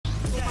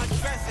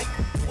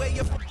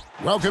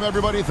Welcome,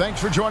 everybody. Thanks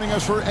for joining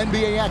us for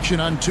NBA action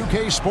on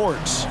 2K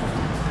Sports.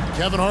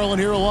 Kevin Harlan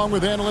here along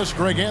with analysts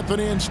Greg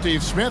Anthony and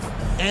Steve Smith.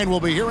 And we'll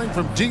be hearing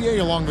from DA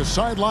along the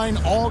sideline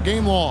all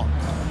game long.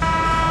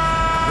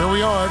 Here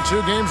we are,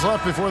 2 games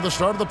left before the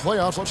start of the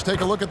playoffs. Let's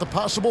take a look at the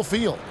possible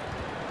field.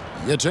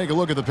 You take a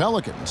look at the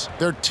Pelicans.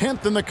 They're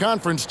 10th in the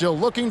conference, still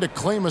looking to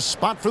claim a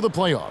spot for the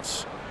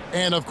playoffs.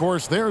 And, of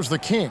course, there's the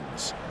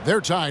Kings. They're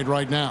tied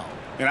right now.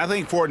 And I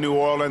think for New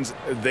Orleans,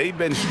 they've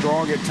been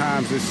strong at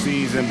times this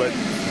season, but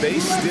they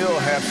still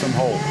have some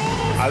hope.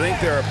 I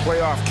think they're a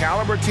playoff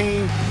caliber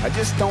team. I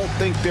just don't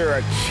think they're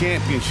a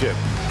championship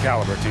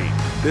caliber team.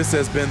 This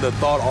has been the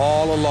thought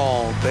all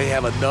along. They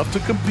have enough to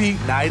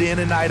compete night in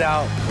and night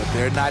out, but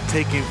they're not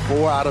taking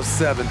 4 out of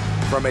 7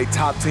 from a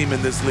top team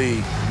in this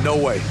league. No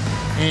way.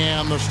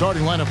 And the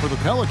starting lineup for the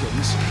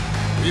Pelicans,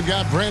 we've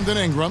got Brandon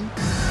Ingram.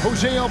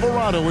 Jose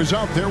Alvarado is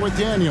out there with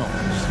Daniels.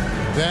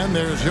 Then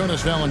there's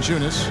Jonas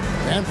Valanciunas.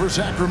 And for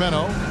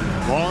Sacramento,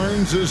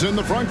 Barnes is in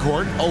the front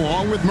court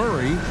along with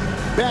Murray.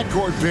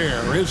 Backcourt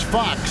pair is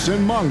Fox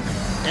and Monk.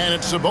 And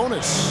it's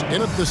Sabonis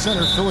in at the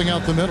center, filling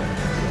out the middle.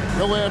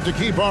 We'll have to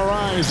keep our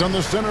eyes on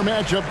the center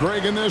matchup,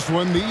 Greg, in this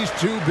one. These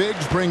two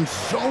bigs bring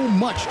so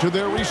much to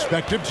their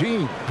respective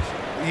teams.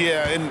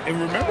 Yeah, and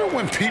remember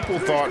when people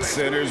thought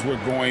centers were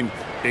going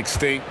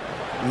extinct?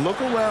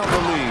 Look around the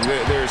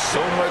league. There's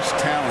so much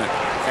talent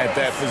at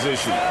that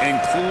position,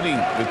 including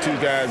the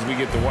 2 guys we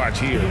get to watch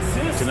here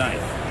tonight.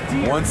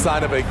 One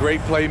side of a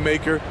great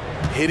playmaker,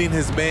 hitting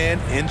his man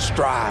in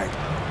stride.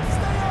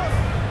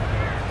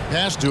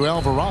 Pass to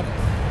Alvarado.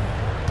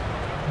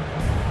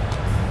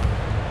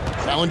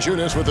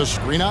 Valanciunas with a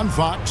screen on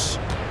Fox.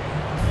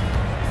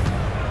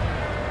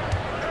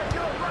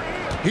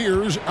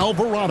 Here's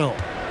Alvarado.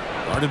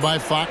 Guarded by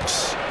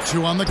Fox.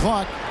 2 on the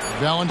clock.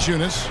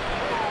 Valanciunas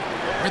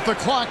with the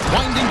clock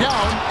winding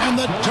down, and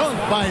the dunk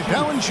by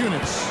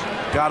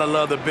Valanciunas. Gotta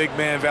love the big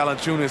man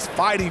Valanciunas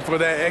fighting for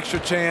that extra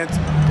chance,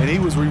 and he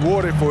was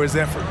rewarded for his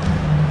effort.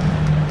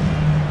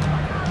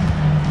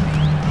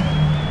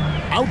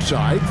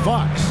 Outside,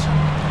 Fox.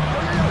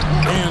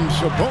 And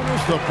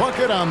Sabonis the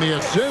bucket on the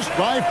assist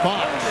by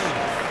Fox.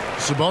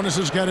 Sabonis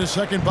has got his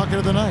 2nd bucket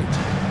of the night.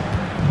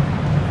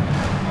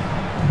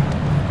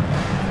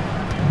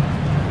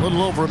 A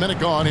little over a minute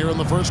gone here in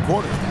the first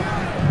quarter.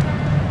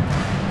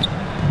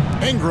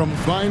 Ingram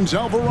finds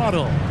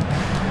Alvarado.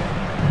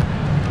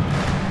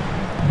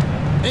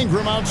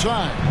 Ingram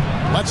outside.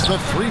 Lets the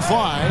 3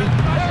 fly.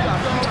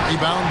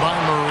 Rebound by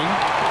Murray.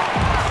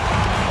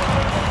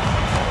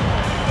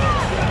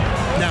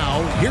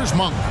 Now, here's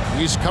Monk.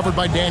 He's covered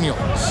by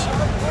Daniels.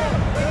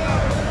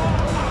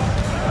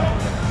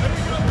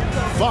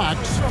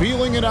 Fox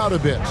feeling it out a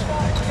bit.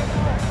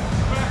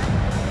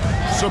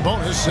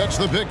 Sabonis sets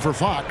the pick for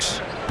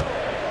Fox.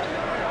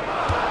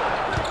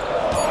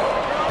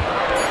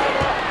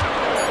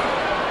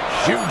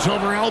 Shoots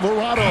over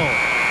Alvarado.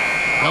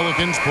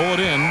 Pelicans pull it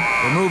in.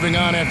 They're moving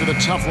on after the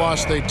tough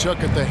loss they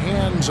took at the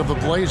hands of the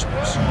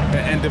Blazers.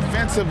 And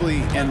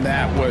defensively in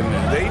that one,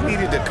 they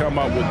needed to come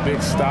up with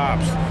big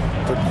stops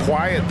to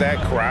quiet that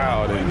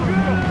crowd, and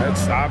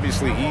that's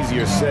obviously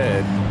easier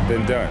said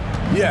than done.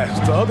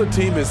 Yes, the other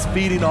team is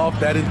feeding off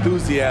that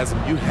enthusiasm.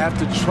 You have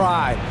to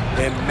try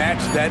and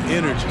match that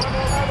energy.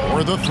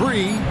 For the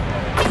 3,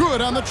 good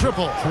on the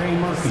triple.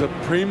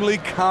 Supremely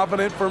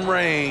confident from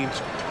range,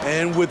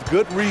 and with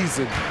good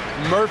reason.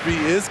 Murphy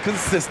is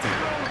consistent.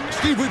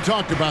 Steve, we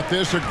talked about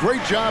this. A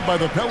great job by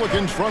the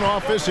Pelicans front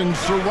office in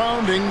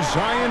surrounding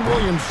Zion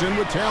Williamson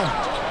with talent.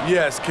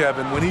 Yes,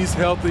 Kevin, when he's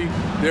healthy,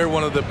 they're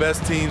one of the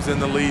best teams in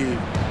the league.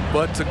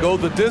 But to go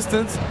the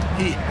distance,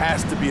 he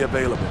has to be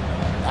available.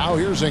 Now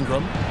here's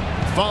Ingram,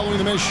 following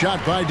the missed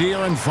shot by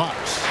De'Aaron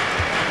Fox.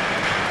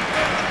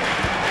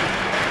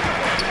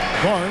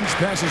 Barnes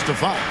passes to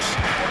Fox.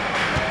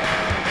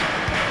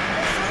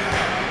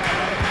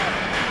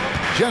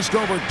 Just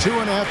over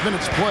 2.5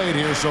 minutes played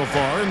here so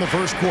far in the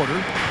first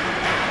quarter.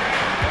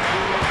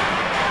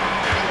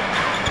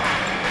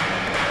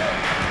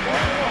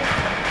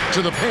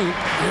 To the paint,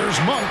 here's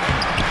Monk.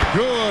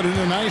 Good, and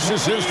a nice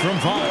assist from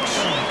Fox.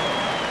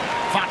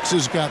 Fox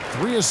has got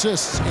 3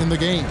 assists in the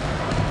game.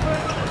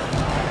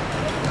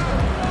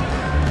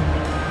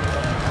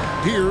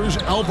 Here's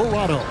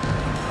Alvarado.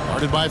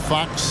 Guarded by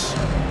Fox.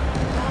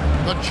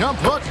 The jump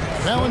hook,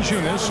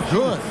 Valanciunas,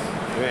 good.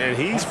 And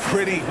he's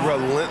pretty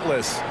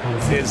relentless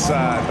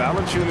inside.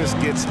 Valanciunas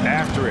gets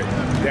after it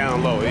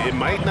down low. It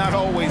might not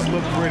always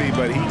look pretty,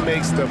 but he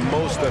makes the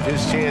most of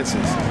his chances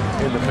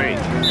in the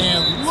paint.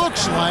 And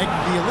looks like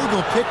the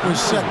illegal pick was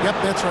set. Yep,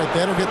 that's right.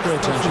 That'll get their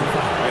attention.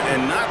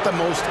 And not the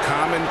most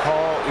common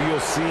call you'll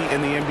see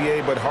in the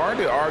NBA, but hard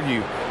to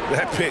argue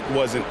that pick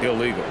wasn't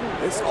illegal.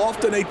 It's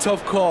often a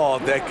tough call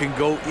that can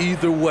go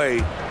either way,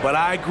 but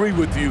I agree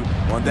with you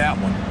on that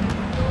one.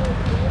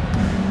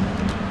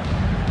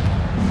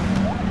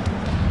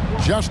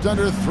 Just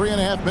under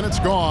 3.5 minutes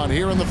gone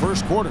here in the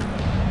first quarter.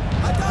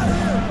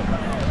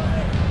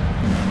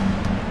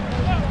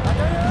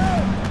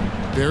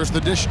 There's the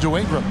dish to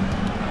Ingram.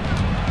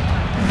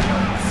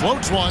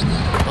 Floats one.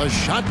 The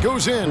shot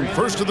goes in.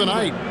 First of the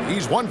night.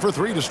 He's 1 for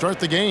 3 to start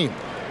the game.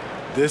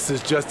 This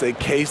is just a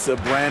case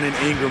of Brandon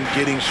Ingram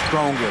getting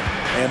stronger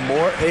and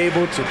more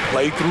able to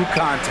play through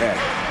contact.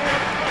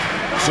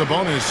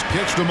 Sabonis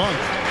kicks to Monk.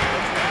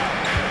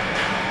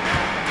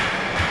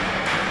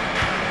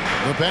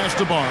 The pass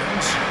to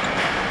Barnes.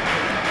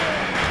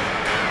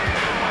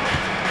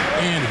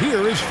 And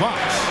here is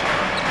Fox.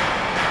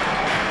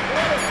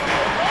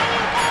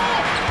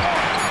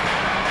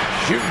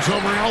 Shoots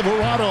over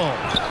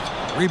Alvarado.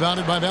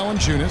 Rebounded by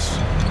Valanciunas.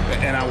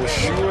 And I was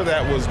sure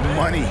that was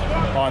money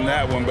on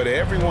that one, but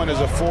everyone is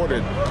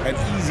afforded an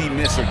easy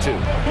miss or two.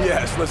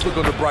 Yes, let's look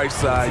on the bright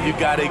side. You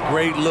got a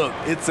great look.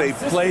 It's a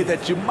play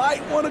that you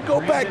might want to go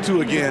back to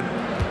again.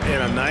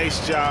 And a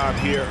nice job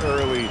here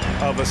early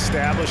of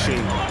establishing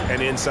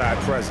an inside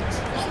presence.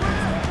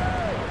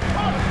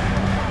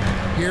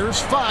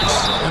 Here's Fox.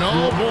 And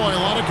oh boy, a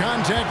lot of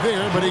contact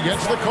there, but he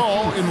gets the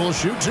call and will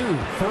shoot 2.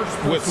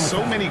 With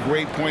so many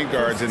great point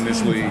guards in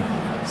this league,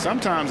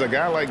 sometimes a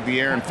guy like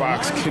De'Aaron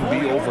Fox can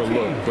be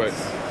overlooked, but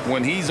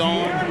when he's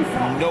on,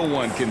 no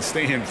one can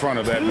stay in front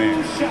of that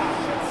man.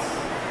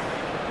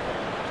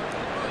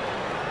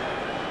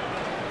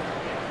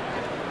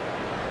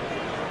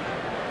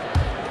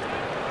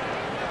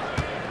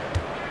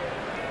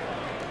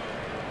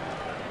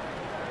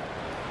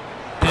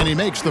 And he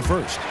makes the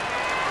first.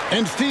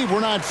 And, Steve,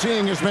 we're not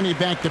seeing as many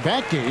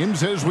back-to-back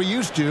games as we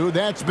used to.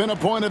 That's been a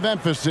point of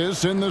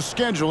emphasis in the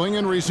scheduling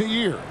in recent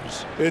years.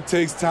 It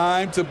takes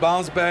time to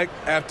bounce back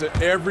after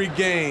every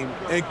game,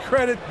 and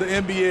credit the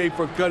NBA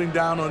for cutting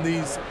down on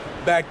these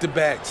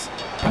back-to-backs.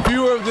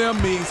 Fewer of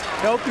them means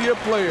healthier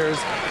players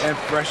and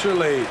fresher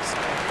legs.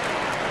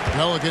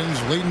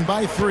 Pelicans leading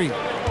by 3.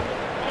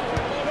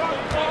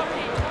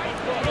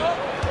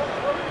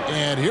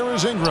 And here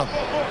is Ingram.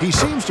 He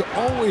seems to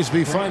always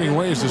be finding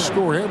ways to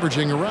score,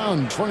 averaging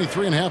around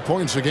 23.5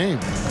 points a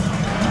game.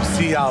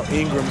 See how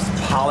Ingram's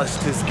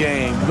polished his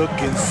game,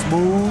 looking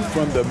smooth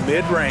from the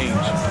mid-range.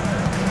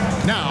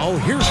 Now,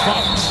 here's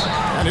Fox.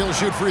 And he'll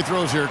shoot free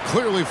throws here.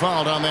 Clearly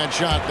fouled on that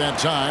shot that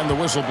time, the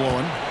whistle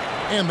blowing.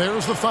 And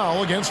there's the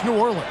foul against New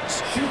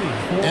Orleans.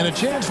 And a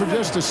chance for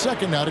just a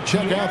second now to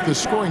check out the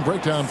scoring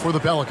breakdown for the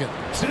Pelicans.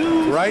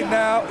 Right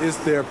now, it's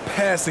their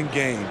passing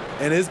game,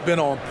 and it's been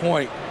on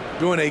point.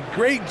 Doing a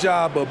great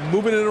job of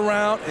moving it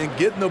around and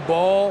getting the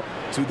ball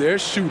to their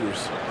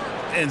shooters.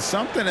 And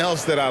something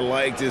else that I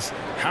liked is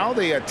how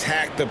they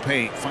attack the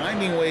paint,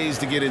 finding ways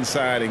to get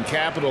inside and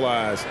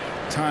capitalize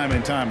time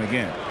and time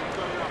again.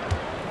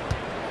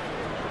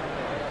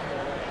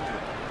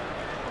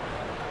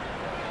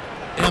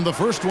 And the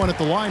first one at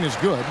the line is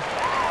good.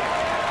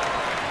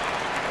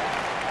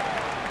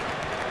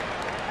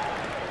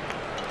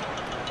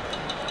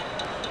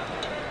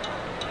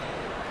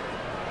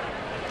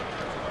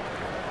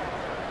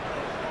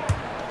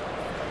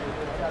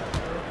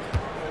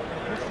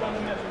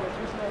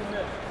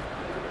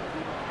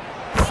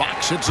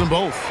 Fox hits them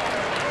both.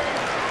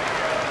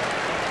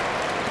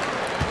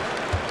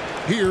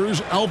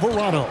 Here's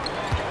Alvarado.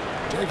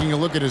 Taking a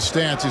look at his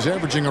stats, he's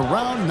averaging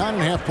around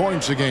 9.5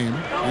 points a game.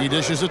 He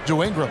dishes it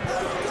to Ingram.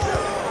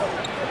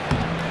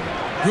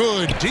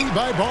 Good D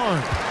by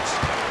Barnes.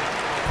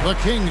 The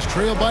Kings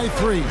trail by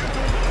 3.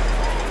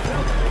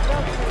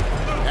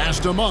 Pass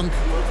to Monk.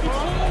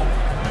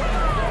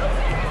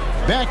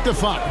 Back to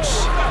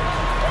Fox.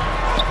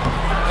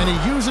 And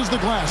he uses the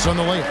glass on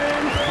the layup.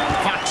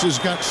 Fox has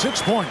got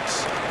 6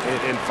 points.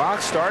 And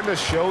Fox starting to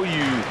show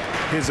you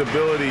his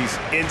abilities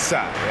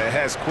inside.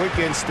 Has quick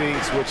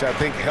instincts, which I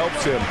think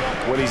helps him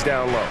when he's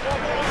down low.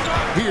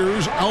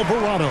 Here's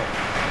Alvarado.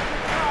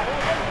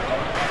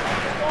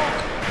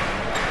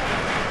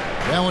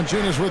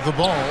 Valanciunas with the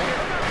ball.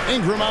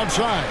 Ingram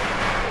outside.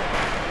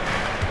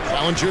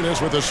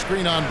 Valanciunas with a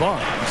screen on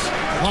Barnes.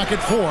 Clock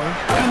at 4.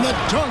 And the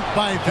dunk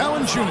by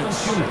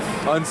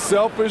Valanciunas.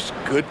 Unselfish,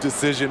 good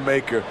decision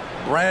maker.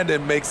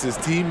 Brandon makes his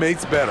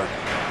teammates better.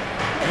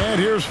 And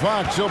here's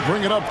Fox. He'll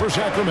bring it up for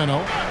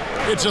Sacramento.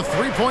 It's a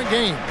 3-point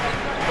game.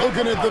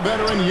 Looking at the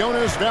veteran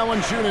Jonas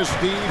Valanciunas,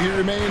 Steve, he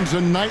remains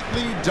a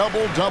nightly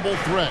double-double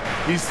threat.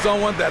 He's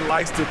someone that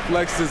likes to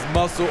flex his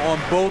muscle on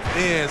both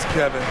ends,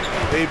 Kevin.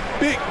 A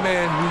big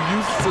man who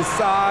uses his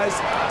size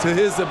to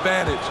his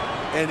advantage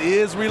and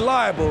is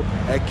reliable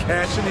at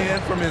cashing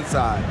in from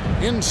inside.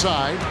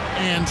 Inside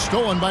and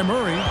stolen by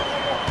Murray.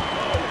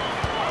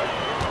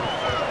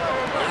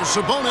 There's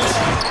Sabonis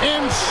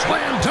and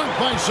slam dunk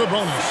by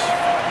Sabonis.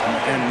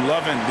 And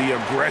loving the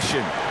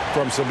aggression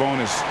from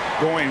Sabonis,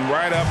 going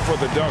right up for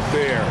the dunk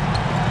there.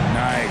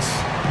 Nice.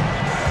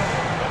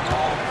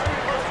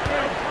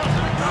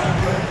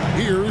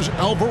 Here's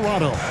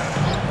Alvarado.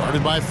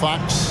 Guarded by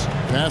Fox.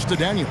 Pass to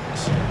Daniels.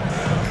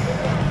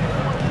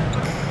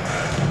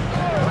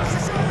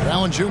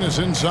 Valanciunas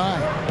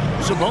inside.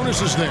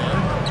 Sabonis is there.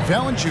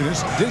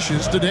 Valanciunas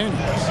dishes to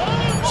Daniels.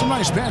 Some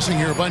nice passing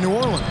here by New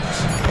Orleans.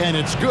 And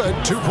it's good.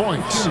 2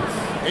 points.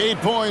 8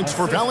 points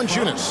for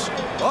Valanciunas.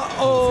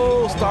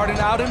 Uh-oh, starting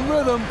out in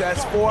rhythm.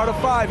 That's 4 out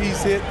of 5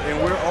 he's hit, and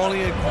we're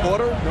only in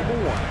quarter number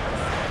 1.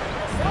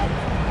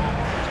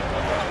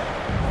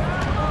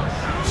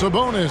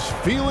 Sabonis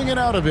feeling it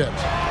out a bit.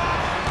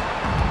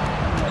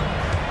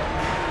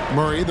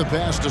 Murray, the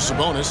pass to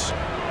Sabonis.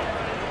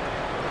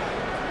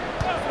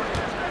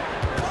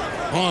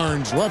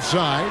 Barnes, left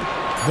side.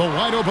 The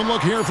wide open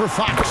look here for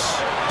Fox.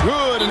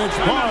 Good, and it's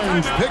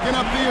Barnes picking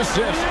up the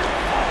assist.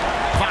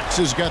 Fox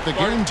has got the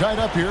game tied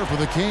up here for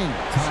the Kings.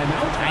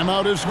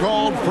 Timeout is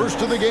called,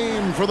 first of the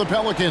game for the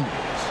Pelicans.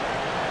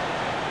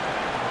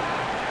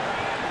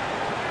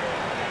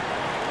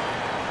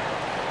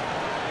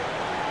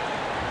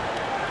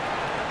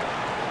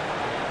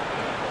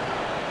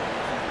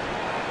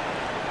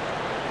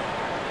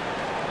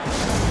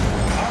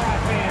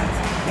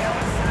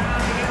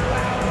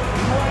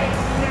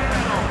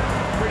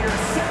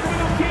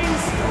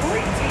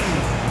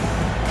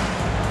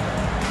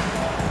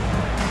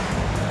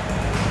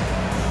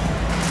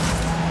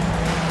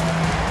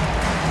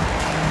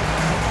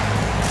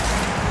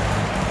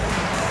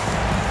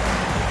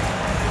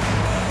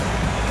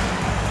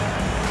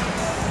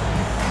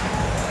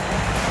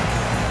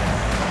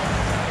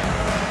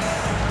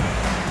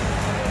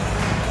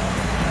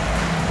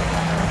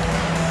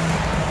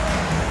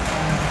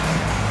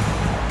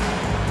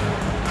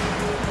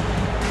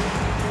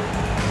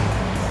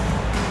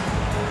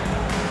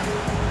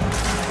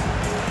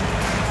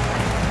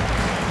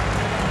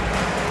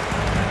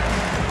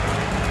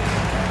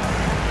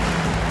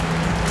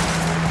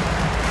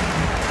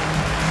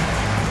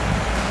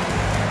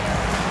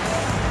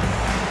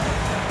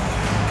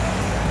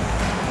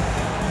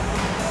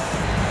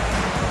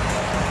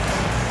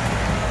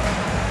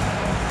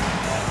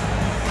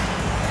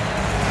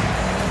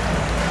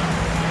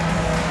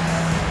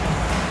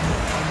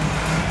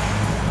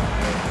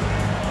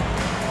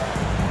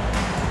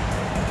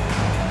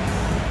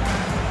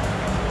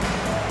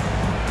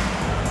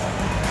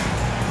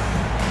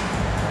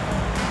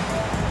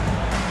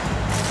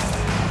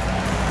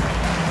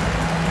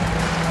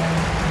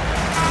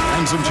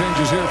 Some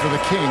changes here for the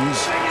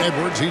Kings.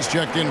 Edwards, he's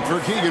checked in for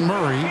Keegan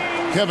Murray.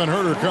 Kevin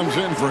Huerter comes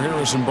in for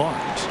Harrison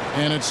Barnes.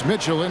 And it's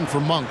Mitchell in for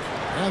Monk.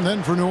 And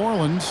then for New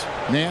Orleans,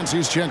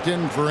 Nancy's checked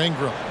in for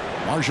Ingram.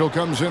 Marshall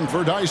comes in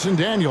for Dyson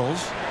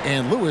Daniels.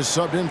 And Lewis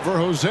subbed in for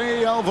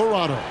Jose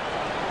Alvarado.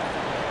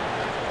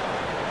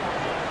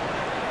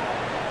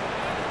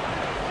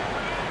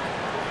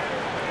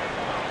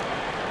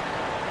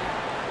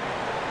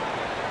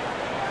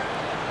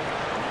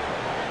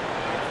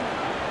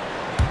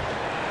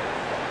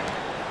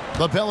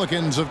 The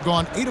Pelicans have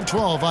gone 8 of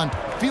 12 on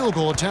field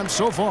goal attempts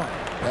so far.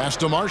 Pass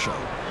to Marshall.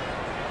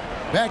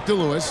 Back to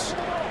Lewis.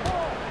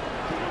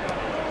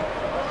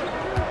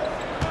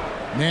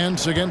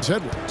 Nance against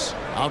Edwards.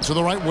 Out to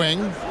the right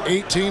wing.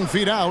 18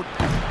 feet out.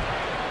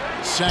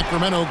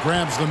 Sacramento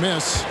grabs the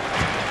miss.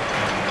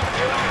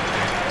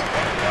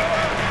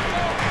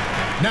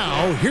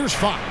 Now here's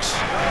Fox.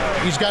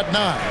 He's got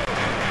 9.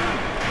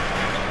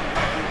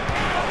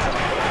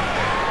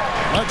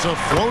 Lets a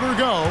floater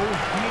go.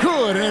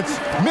 Good, and it's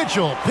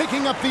Mitchell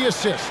picking up the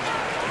assist.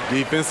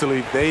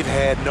 Defensively, they've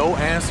had no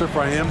answer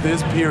for him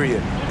this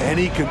period, and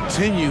he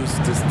continues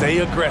to stay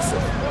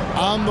aggressive.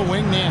 On the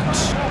wing,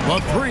 Nance.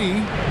 The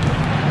 3.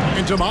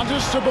 And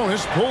Domantas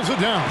Sabonis pulls it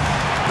down.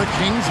 The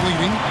Kings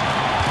leading.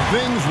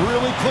 Things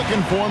really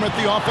clicking for him at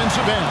the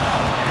offensive end.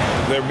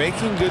 They're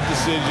making good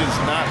decisions,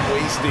 not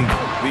wasting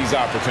these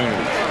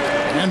opportunities.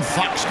 And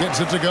Fox gets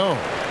it to go.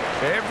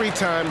 Every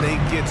time they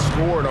get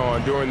scored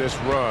on during this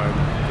run,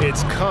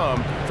 it's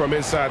come from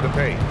inside the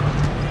paint.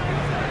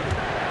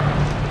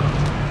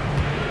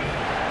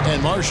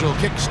 And Marshall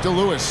kicks to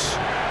Lewis.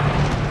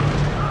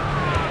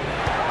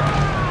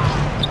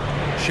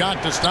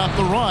 Shot to stop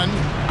the run.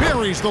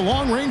 Buries the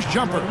long-range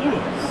jumper.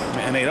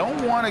 And they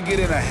don't want to get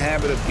in a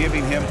habit of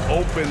giving him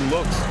open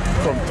looks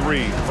from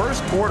 3.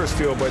 First quarter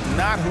still, but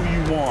not who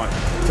you want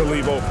to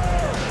leave open.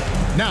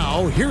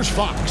 Now, here's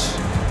Fox.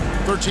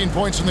 13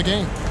 points in the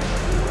game.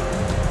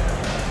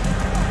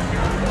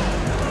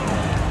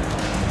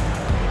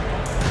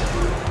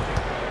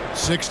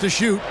 Six to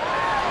shoot.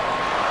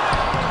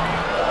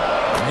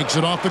 Makes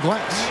it off the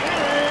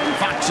glass.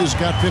 Fox has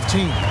got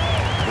 15.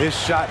 His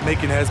shot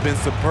making has been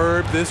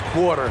superb this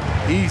quarter.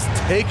 He's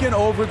taken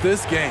over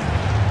this game.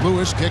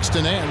 Lewis kicks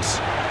to Nance.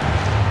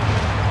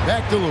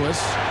 Back to Lewis.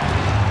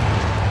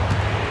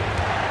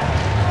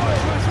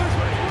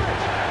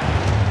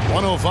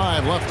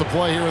 1:05 left to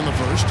play here in the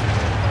first.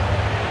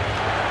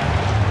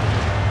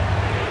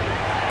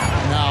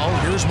 Now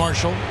here's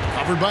Marshall.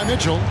 Covered by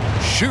Mitchell.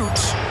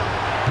 Shoots.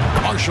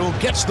 Marshall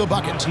gets the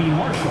bucket.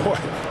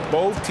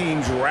 Both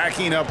teams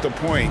racking up the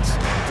points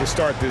to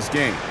start this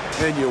game.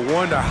 And you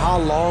wonder how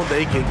long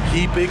they can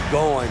keep it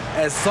going.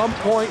 At some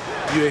point,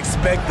 you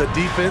expect the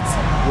defense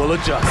will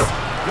adjust.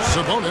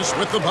 Sabonis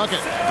with the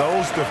bucket.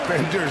 Those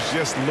defenders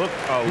just look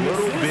a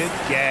little bit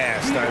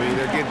gassed. I mean,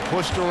 they're getting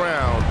pushed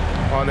around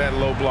on that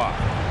low block.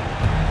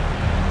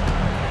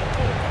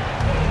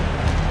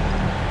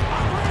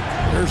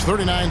 There's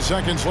 39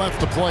 seconds left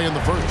to play in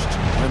the first.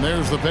 And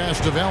there's the pass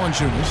to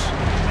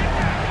Valanciunas.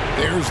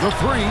 There's the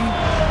 3.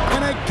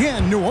 And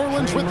again, New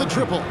Orleans with the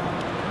triple.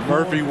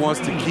 Murphy wants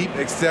to keep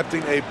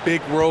accepting a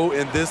big role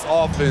in this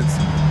offense.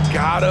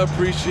 Gotta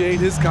appreciate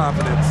his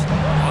confidence.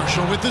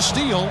 Marshall with the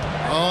steal.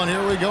 Oh, and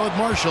here we go with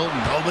Marshall.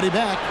 Nobody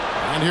back.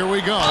 And here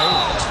we go.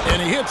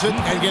 And he hits it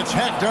and gets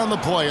hacked on the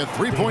play. A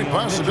three-point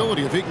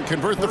possibility if he can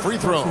convert the free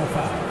throw.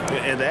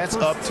 And that's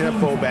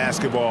up-tempo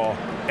basketball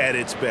at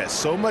its best.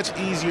 So much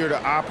easier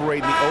to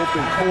operate in the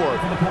open court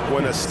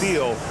when a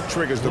steal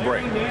triggers the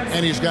break.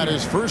 And he's got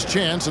his first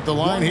chance at the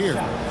line here.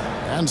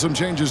 And some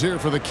changes here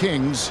for the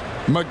Kings.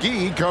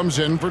 McGee comes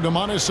in for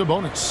Domantas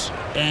Sabonis.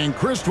 And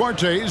Chris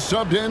Duarte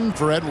subbed in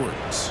for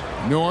Edwards.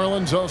 New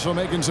Orleans also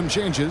making some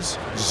changes.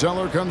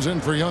 Zeller comes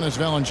in for Jonas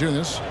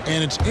Valanciunas.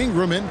 And it's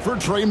Ingram in for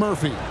Trey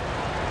Murphy.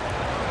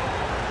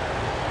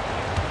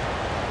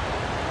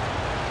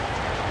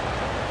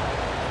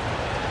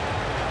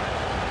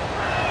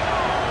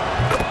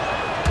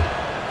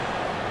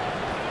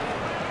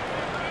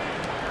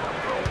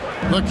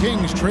 The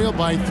Kings trail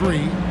by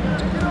 3.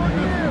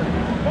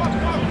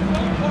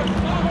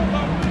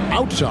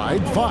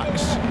 Outside,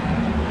 Fox.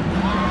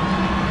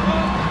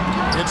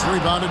 It's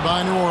rebounded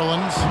by New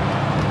Orleans.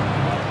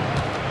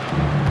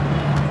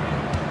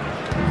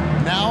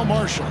 Now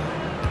Marshall.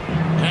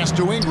 Pass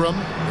to Ingram.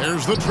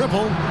 There's the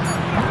triple.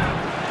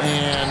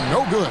 And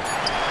no good.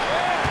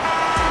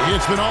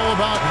 It's been all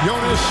about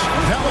Jonas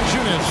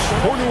Valanciunas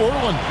for New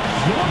Orleans.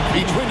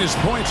 Between his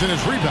points and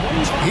his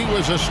rebounds, he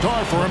was a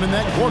star for him in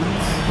that quarter.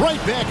 Right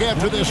back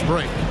after this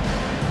break.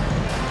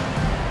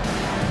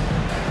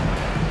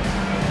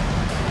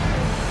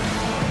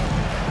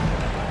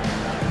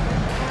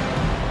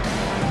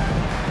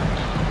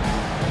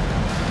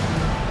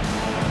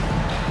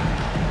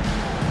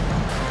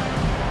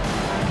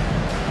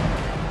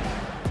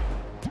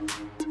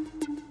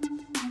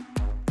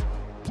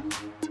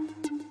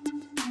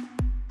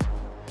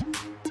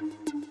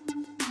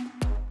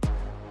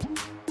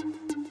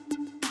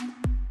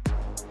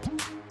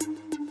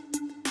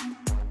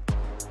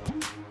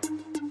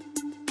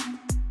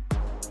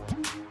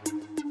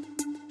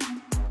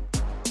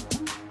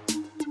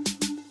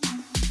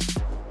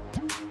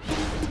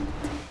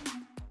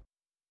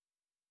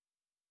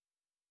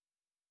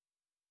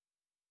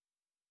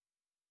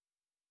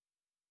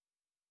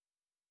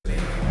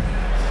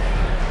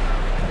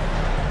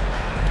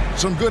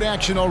 Some good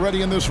action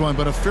already in this one,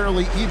 but a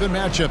fairly even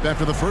matchup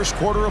after the first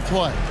quarter of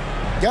play.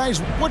 Guys,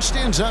 what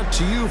stands out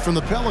to you from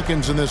the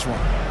Pelicans in this one?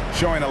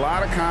 Showing a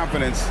lot of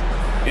confidence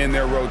in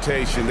their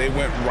rotation. They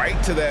went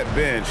right to that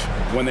bench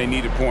when they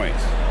needed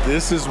points.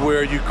 This is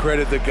where you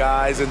credit the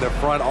guys in the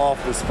front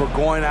office for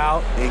going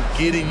out and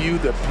getting you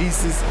the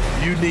pieces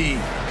you need.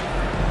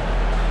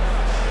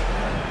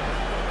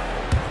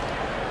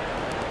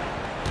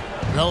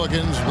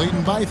 Pelicans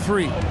leading by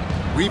 3.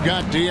 We've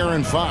got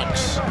De'Aaron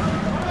Fox.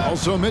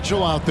 Also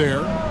Mitchell out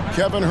there.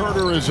 Kevin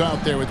Huerter is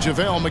out there with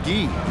JaVale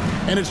McGee.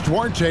 And it's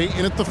Duarte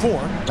in at the 4.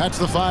 That's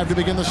the 5 to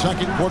begin the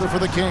second quarter for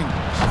the Kings.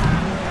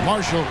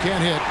 Marshall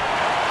can't hit.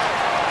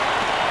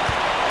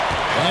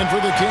 And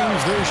for the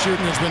Kings, their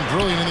shooting has been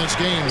brilliant in this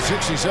game.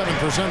 67%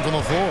 from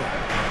the floor.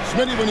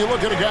 Smitty, when you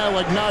look at a guy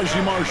like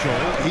Najee Marshall,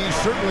 he's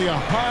certainly a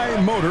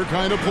high-motor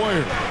kind of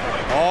player.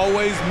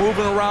 Always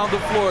moving around the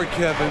floor,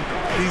 Kevin.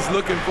 He's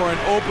looking for an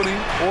opening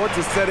or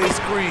to set a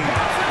screen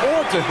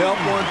or to help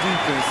on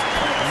defense.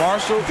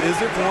 Marshall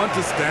isn't one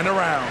to stand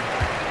around.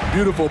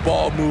 Beautiful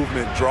ball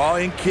movement. Draw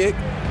and kick.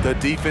 The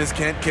defense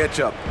can't catch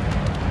up.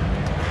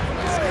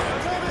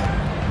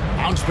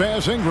 Bounce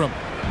pass Ingram.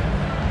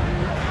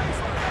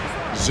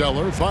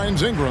 Zeller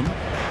finds Ingram.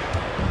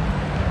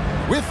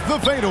 With the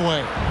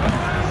fadeaway.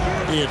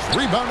 It's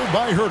rebounded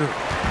by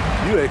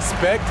Huerter. You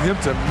expect him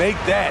to make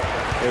that,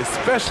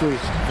 especially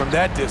from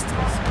that distance.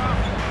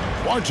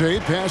 Duarte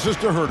passes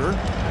to Huerter.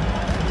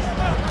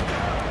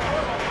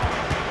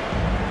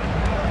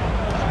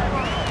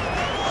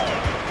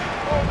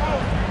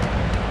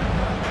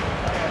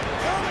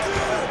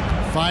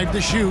 Five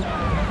to shoot.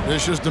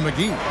 This is to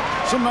McGee.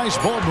 Some nice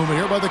ball movement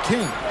here by the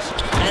Kings.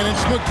 And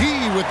it's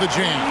McGee with the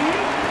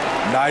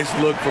jam. Nice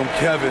look from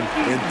Kevin.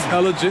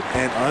 Intelligent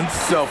and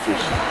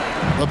unselfish.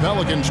 The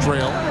Pelicans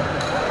trail.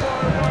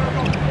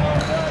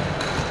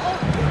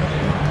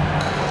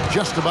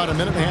 Just about a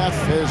minute and a half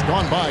has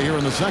gone by here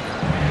in the second.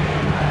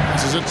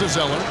 Passes it to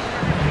Zeller.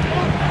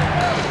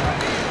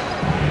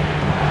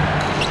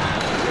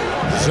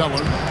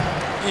 Zeller.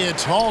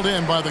 It's hauled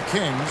in by the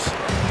Kings.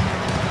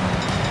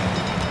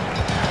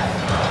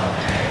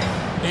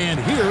 And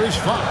here is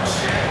Fox.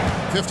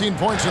 15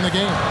 points in the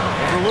game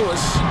over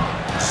Lewis.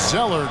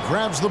 Zeller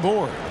grabs the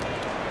board.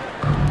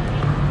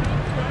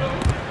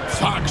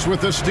 Fox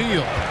with the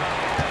steal.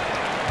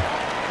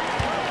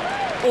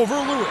 Over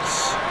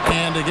Lewis.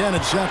 And again,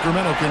 it's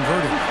Sacramento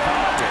converting.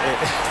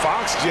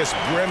 Fox just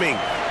brimming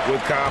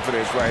with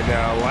confidence right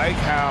now. I like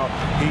how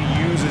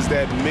he uses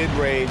that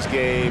mid-range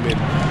game,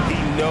 and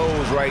he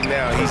knows right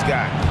now he's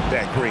got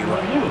that green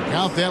light.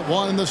 Count that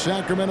one, and the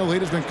Sacramento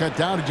lead has been cut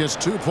down to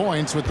just 2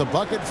 points with the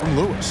bucket from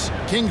Lewis.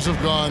 Kings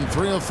have gone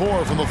 3 of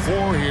 4 from the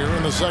floor here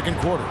in the second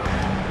quarter.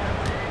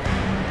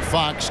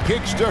 Fox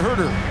kicks to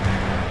Huerter.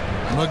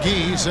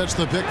 McGee sets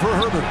the pick for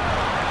Herbert.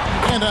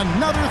 And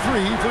another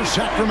 3 for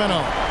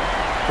Sacramento.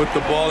 Put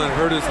the ball in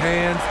Huerter's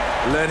hands,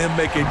 Let him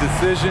make a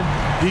decision.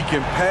 He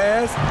can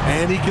pass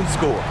and he can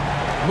score.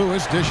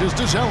 Lewis dishes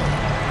to Zeller.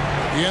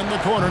 In the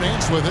corner,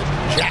 Nance with it.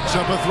 Jacks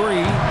up a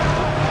three.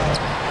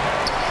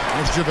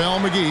 It's JaVale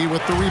McGee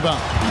with the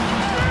rebound.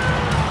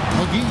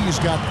 McGee's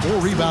got 4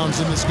 rebounds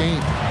in this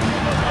game.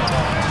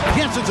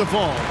 Gets it to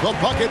fall. The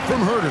bucket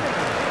from Herter.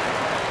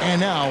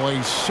 And now a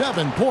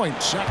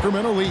 7-point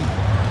Sacramento lead.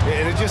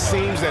 And it just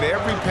seems that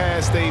every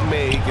pass they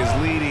make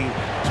is leading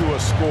to a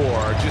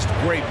score. Just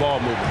great ball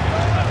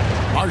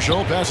movement.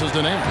 Marshall passes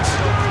to Nance.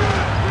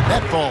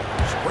 That falls.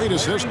 Great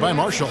assist by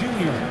Marshall.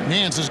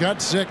 Nance has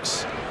got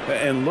 6.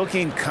 And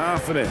looking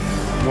confident.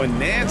 When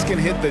Nance can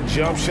hit the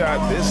jump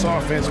shot, this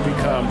offense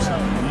becomes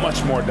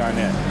much more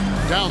dynamic.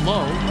 Down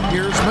low,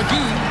 here's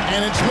McGee,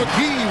 and it's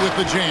McGee with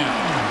the jam.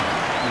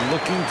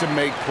 Looking to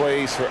make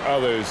plays for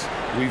others.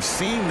 We've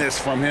seen this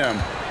from him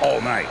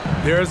all night.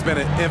 There's been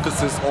an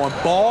emphasis on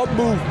ball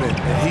movement,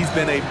 and he's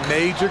been a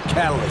major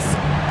catalyst.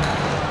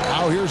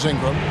 Now here's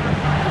Ingram.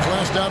 His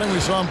last outing, we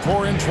saw him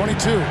pour in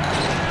 22.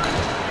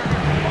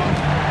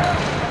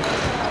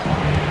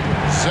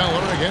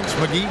 Zeller against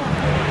McGee.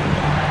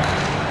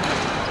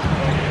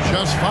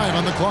 Just 5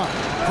 on the clock.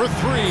 For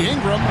 3,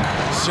 Ingram.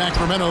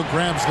 Sacramento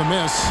grabs the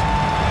miss.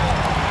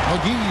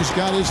 McGee's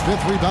got his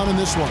 5th rebound in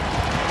this one.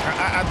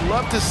 I'd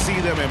love to see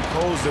them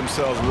impose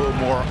themselves a little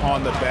more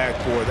on the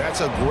backboard.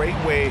 That's a great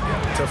way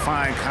to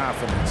find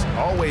confidence.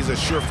 Always a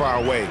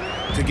surefire way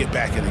to get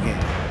back in the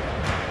game.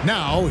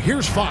 Now,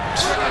 here's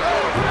Fox.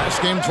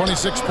 Last game,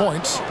 26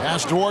 points.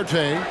 Pass to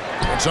Orte.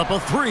 It's up a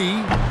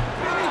 3.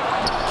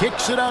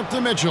 Kicks it out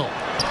to Mitchell.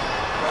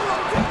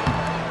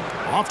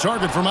 Off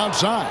target from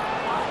outside.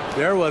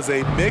 There was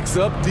a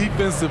mix-up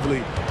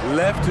defensively.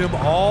 Left him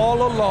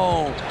all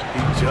alone.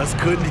 He just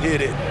couldn't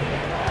hit it.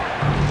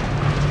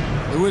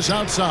 Lewis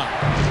outside.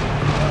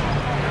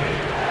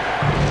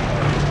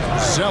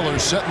 Zeller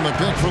setting the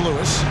pick for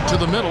Lewis. To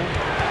the middle.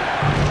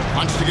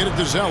 Wants to get it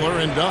to Zeller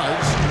and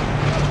does.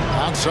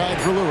 Outside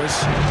for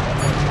Lewis.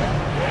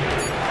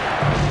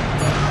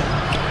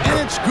 And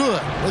it's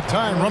good with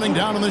time running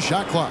down on the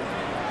shot clock.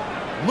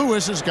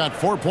 Lewis has got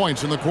 4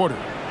 points in the quarter.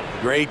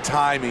 Great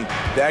timing.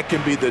 That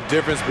can be the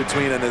difference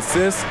between an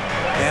assist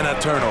and a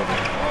turnover.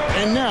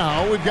 And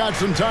now we've got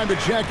some time to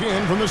check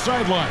in from the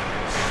sidelines.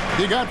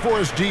 You got for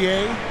us,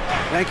 DA?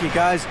 Thank you,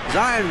 guys.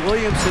 Zion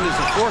Williamson is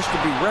a force to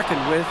be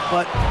reckoned with,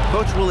 but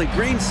Coach Willie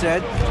Green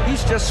said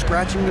he's just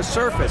scratching the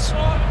surface.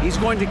 He's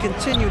going to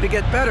continue to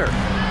get better.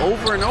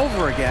 Over and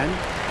over again,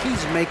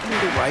 he's making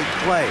the right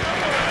play.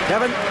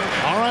 Kevin?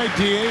 All right,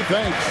 DA,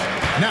 thanks.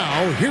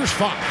 Now, here's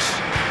Fox.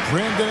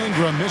 Brandon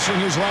Ingram missing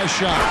his last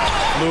shot.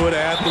 Fluid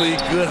athlete,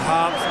 good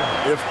hops.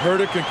 If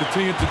Herter can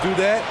continue to do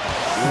that,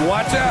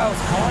 watch out.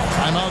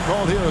 Timeout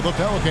called here. The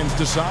Pelicans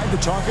decide to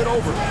talk it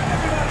over.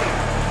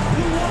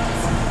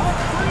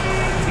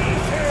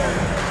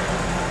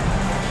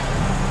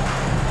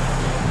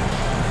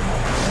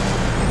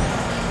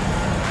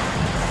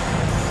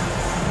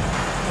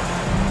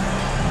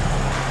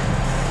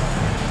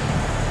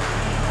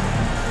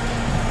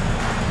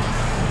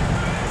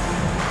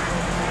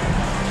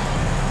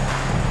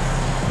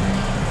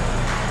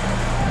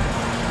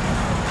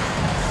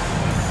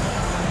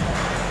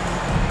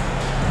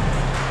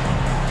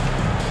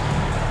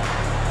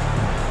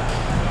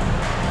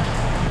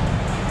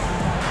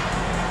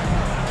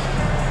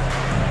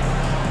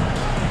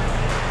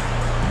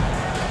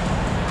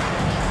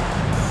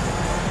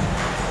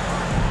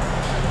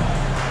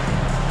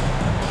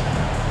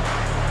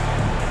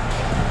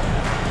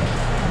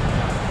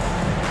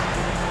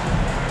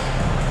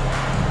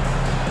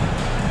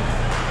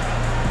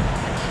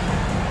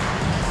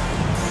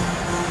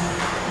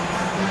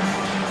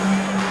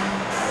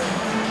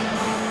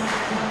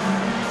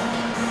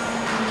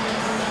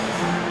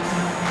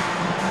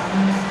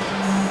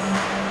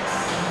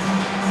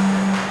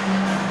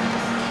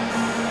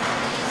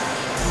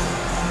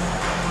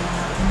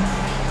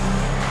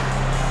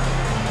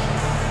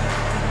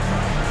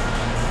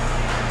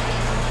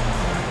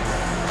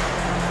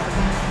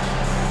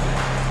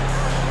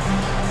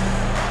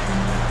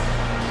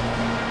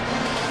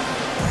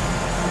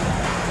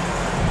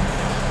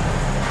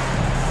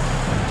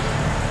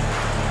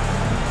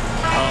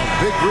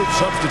 Big group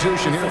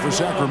substitution here for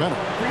Sacramento.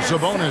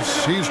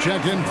 Sabonis, he's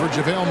checked in for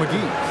JaVale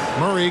McGee.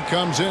 Murray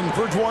comes in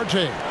for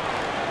Duarte.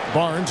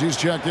 Barnes, he's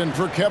checked in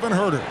for Kevin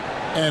Herter.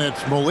 And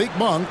it's Malik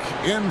Monk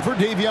in for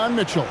Davion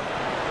Mitchell.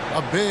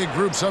 A big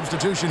group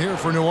substitution here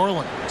for New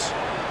Orleans.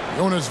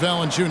 Jonas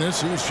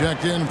Valanciunas, he's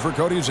checked in for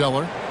Cody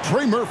Zeller.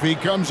 Trey Murphy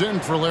comes in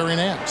for Larry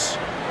Nance.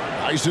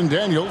 Dyson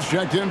Daniels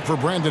checked in for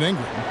Brandon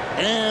Ingram.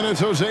 And it's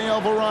Jose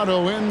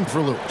Alvarado in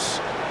for Lewis.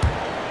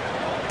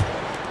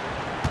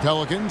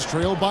 Pelicans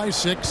trail by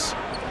 6.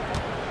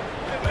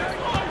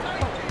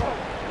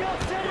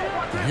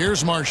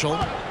 Here's Marshall.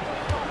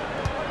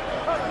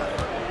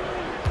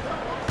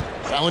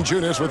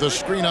 Valanciunas with a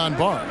screen on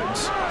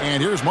Barnes.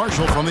 And here's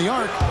Marshall from the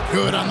arc.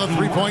 Good on the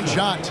three-point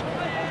shot.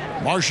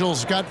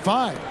 Marshall's got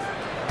 5.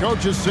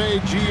 Coaches say,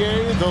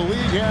 GA, the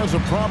league has a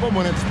problem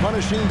when it's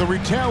punishing the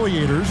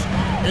retaliators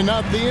and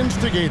not the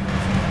instigators.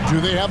 Do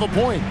they have a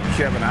point?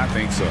 Kevin, I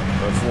think so.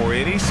 But for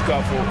any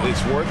scuffle,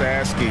 it's worth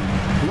asking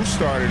who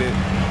started it,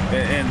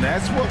 and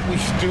that's what we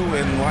do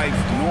in life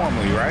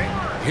normally, right?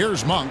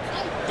 Here's Monk,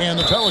 and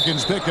the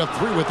Pelicans pick up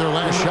 3 with their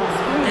last shot,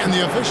 and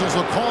the officials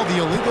will call the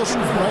illegal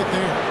screen right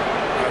there.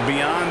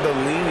 Beyond the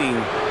leaning,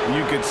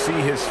 you could see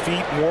his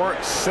feet more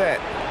set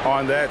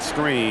on that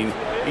screen.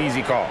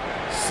 Easy call.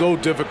 So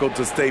difficult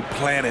to stay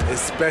planted,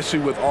 especially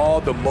with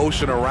all the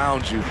motion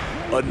around you.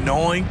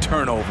 Annoying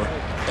turnover.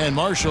 And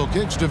Marshall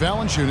kicks to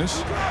Valanciunas.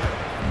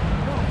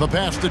 The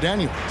pass to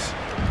Daniels.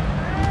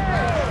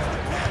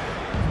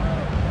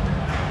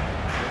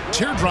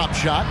 Teardrop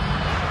shot,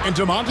 and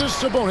Domantas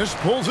Sabonis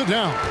pulls it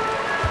down.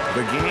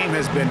 The game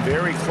has been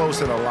very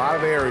close in a lot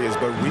of areas,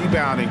 but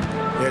rebounding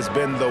has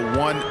been the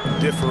one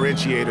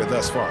differentiator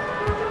thus far.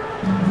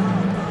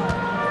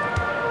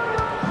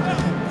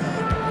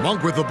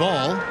 Monk with the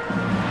ball.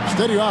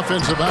 Steady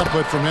offensive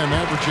output from him,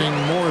 averaging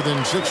more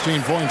than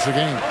 16 points a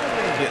game.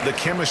 The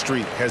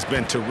chemistry has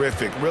been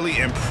terrific. Really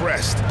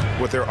impressed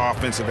with their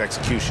offensive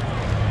execution.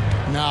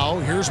 Now,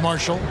 here's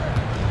Marshall.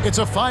 It's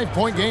a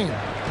 5-point game.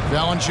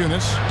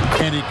 Valanciunas,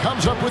 and he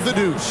comes up with the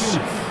deuce.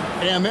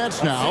 And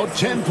that's now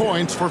 10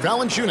 points for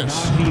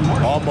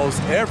Valanciunas.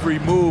 Almost every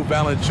move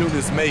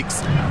Valanciunas makes,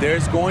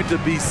 there's going to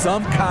be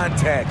some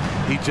contact.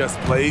 He just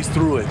plays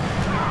through it.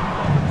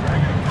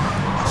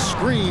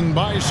 Screen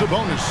by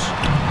Sabonis.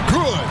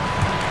 Good.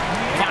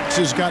 Fox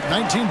has got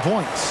 19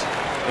 points.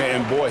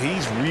 And boy,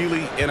 he's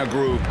really in a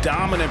groove.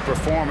 Dominant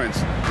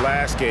performance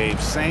last game.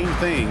 Same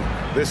thing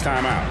this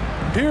time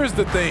out. Here's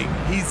the thing.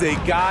 He's a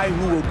guy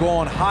who will go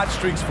on hot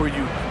streaks for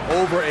you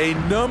over a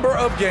number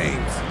of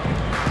games.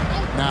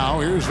 Now,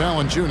 here's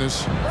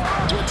Valanciunas.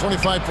 He had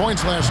 25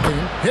 points last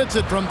game. Hits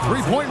it from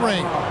 3-point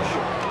range.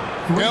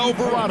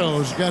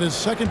 Alvarado's got his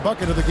second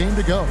bucket of the game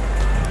to go.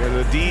 And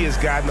the D has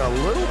gotten a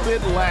little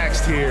bit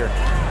laxed here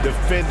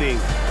defending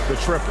the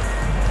triple.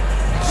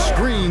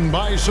 Screen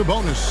by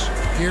Sabonis.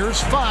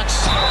 Here's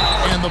Fox,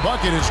 and the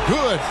bucket is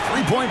good.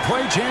 3-point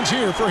play chance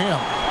here for him.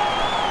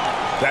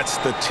 That's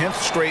the 10th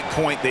straight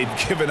point they've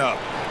given up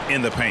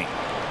in the paint.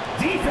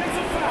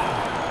 Defensive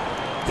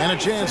foul. And a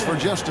chance for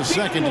just a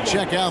second to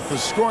check out the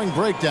scoring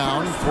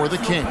breakdown for the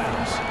Kings.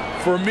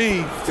 For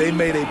me, they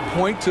made a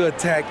point to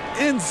attack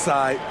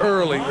inside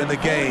early in the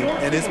game,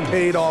 and it's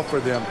paid off for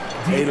them.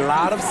 A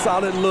lot of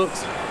solid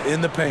looks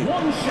in the paint.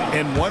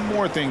 And one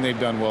more thing they've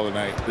done well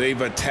tonight. They've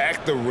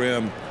attacked the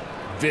rim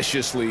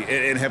viciously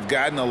and have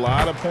gotten a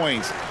lot of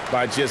points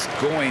by just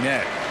going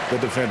at the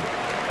defender.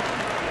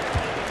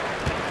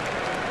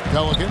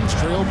 Pelicans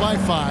trail by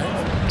 5.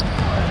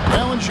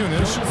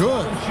 Valanciunas,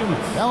 good.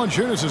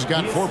 Valanciunas has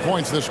got 4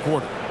 points this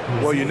quarter.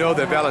 Well, you know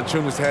that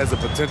Valanciunas has the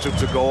potential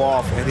to go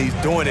off, and he's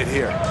doing it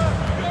here.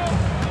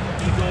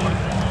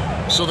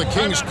 So the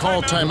Kings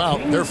call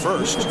timeout. They're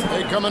first.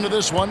 They come into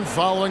this one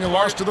following a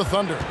loss to the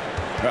Thunder.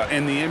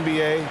 In the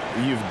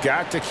NBA, you've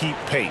got to keep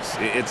pace.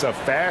 It's a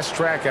fast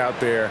track out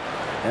there,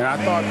 and I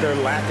thought their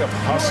lack of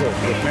hustle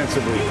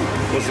defensively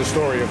was the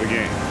story of the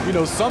game. You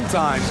know,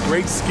 sometimes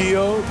great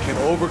skill can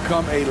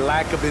overcome a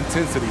lack of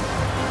intensity,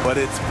 but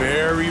it's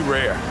very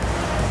rare.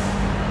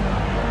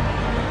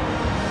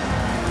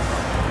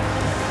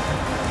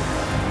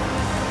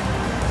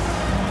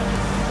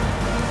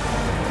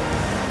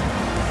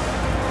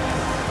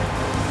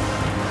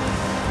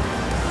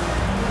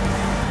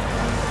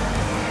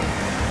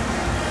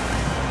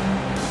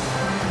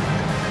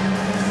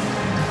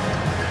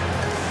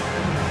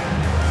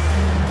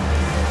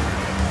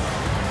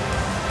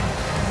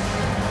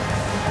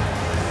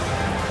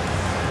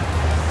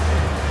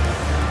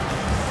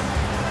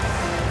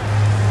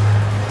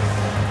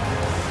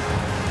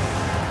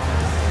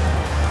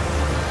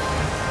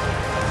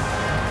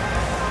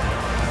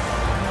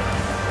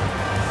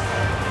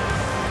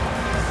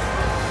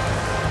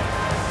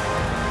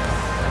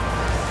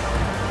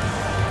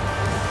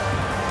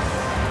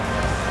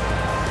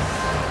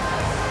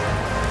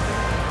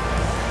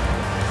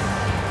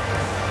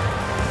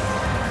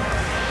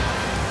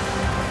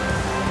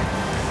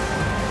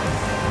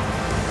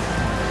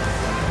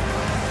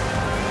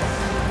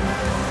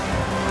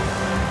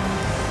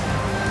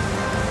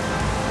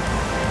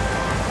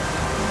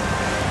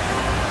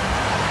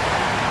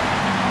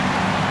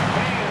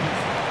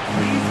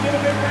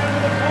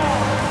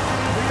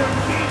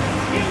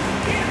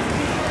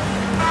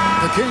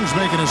 Kings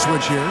making a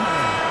switch here.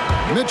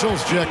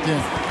 Mitchell's checked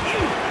in.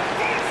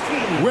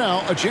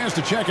 Well, a chance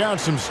to check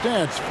out some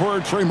stats for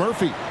Trey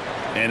Murphy.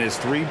 And his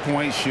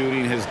three-point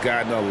shooting has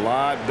gotten a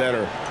lot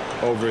better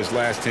over his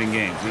last 10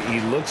 games. He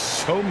looks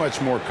so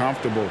much more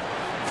comfortable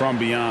from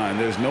beyond.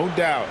 There's no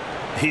doubt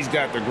he's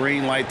got the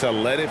green light to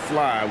let it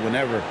fly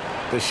whenever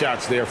the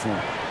shot's there for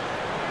him.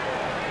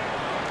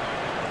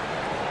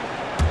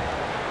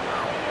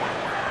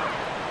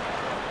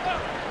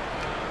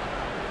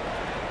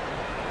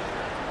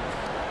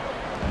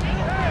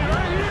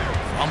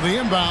 The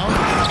inbound,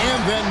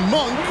 and then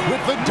Monk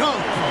with the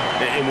dunk.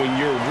 And when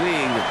your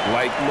wing,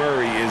 like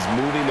Murray, is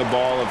moving the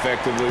ball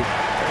effectively,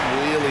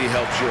 it really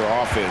helps your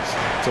offense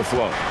to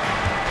flow.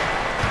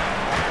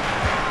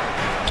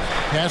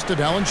 Pass to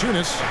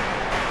Valanciunas.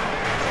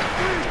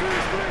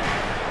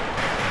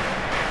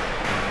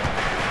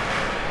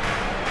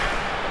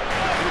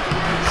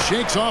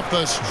 Shakes off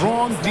the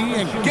strong D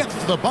and gets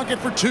the bucket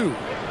for 2.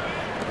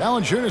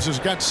 Valanciunas has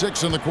got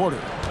 6 in the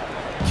quarter.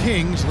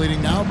 Kings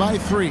leading now by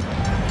 3.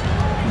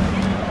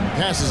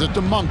 Passes it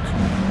to Monk.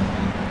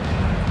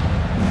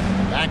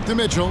 Back to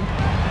Mitchell.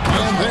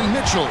 And then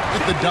Mitchell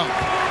with the dunk.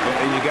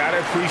 And you got to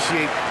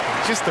appreciate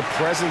just the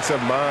presence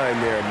of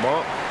mind there.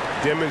 Monk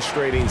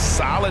demonstrating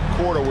solid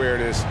court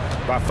awareness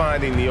by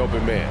finding the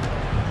open man.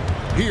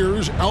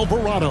 Here's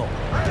Alvarado.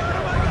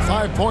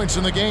 5 points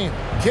in the game.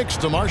 Kicks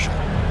to Marshall.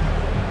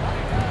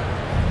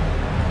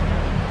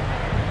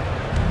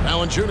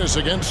 Valanciunas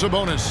against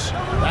Sabonis.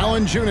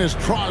 Valanciunas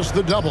draws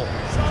the double.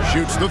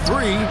 Shoots the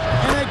 3.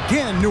 And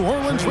again, New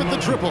Orleans with the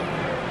triple.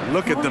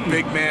 Look at the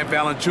big man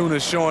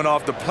Valanciunas showing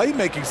off the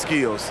playmaking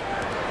skills.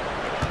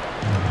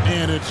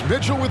 And it's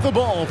Mitchell with the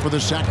ball for the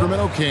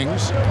Sacramento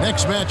Kings.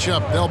 Next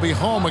matchup, they'll be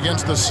home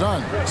against the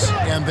Suns.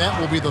 And that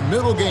will be the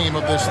middle game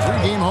of this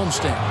 3-game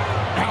homestand.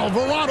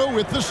 Alvarado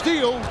with the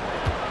steal.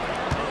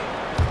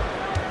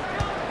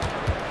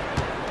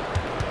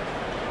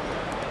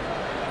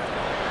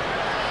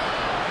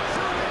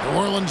 New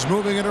Orleans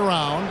moving it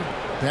around.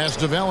 Pass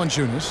to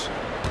Valanciunas.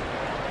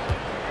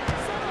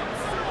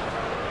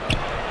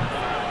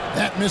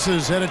 That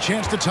misses. Had a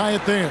chance to tie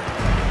it there.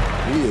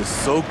 He is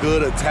so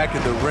good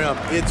attacking the rim.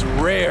 It's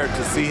rare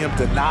to see him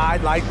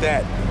denied like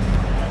that.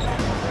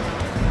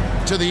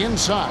 To the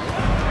inside.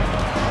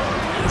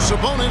 Here's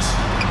Sabonis.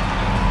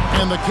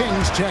 And the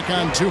Kings check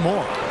on 2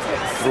 more.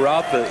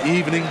 Throughout the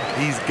evening,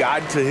 he's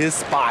gotten to his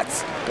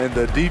spots, and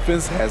the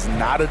defense has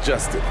not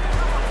adjusted.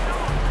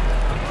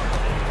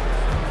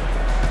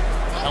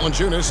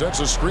 Valanciunas sets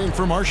a screen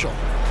for Marshall.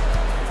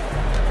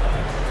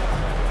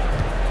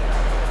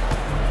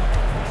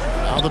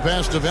 Now the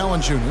pass to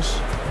Valanciunas.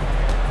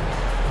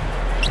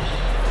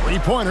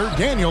 3-pointer,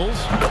 Daniels,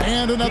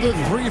 and another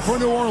 3 for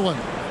New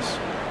Orleans.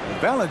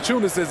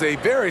 Valanciunas is a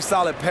very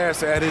solid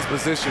passer at his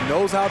position,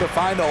 knows how to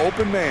find the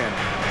open man.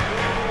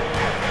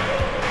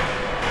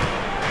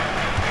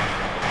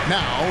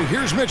 Now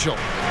here's Mitchell.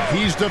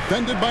 He's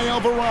defended by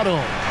Alvarado.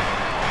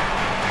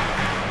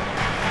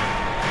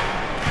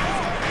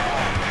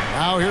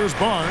 Now here's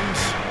Barnes.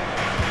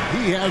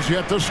 He has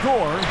yet to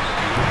score.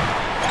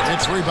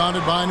 It's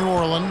rebounded by New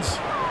Orleans.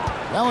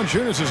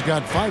 Valanciunas has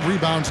got 5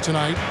 rebounds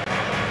tonight.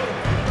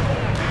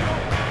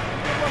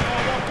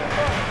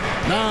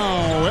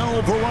 Now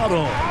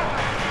Alvarado.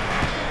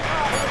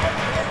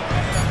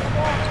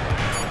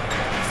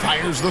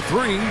 Fires the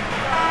 3.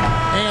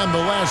 And the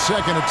last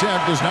second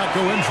attempt does not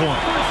go in for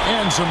him.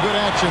 And some good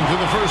action through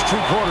the first 2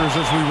 quarters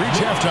as we reach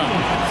halftime.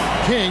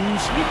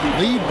 Kings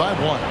lead by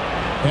 1.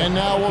 And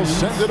now we'll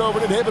send it over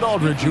to David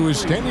Aldridge, who is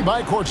standing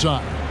by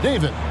courtside.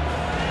 David.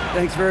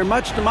 Thanks very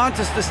much,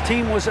 DeMontis. This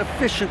team was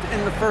efficient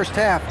in the first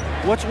half.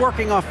 What's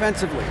working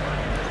offensively?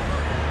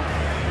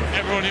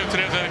 Everyone knew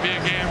today was going to be a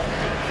game.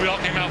 We all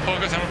came out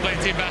focused and we're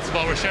playing team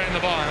basketball. We're sharing the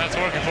ball, and that's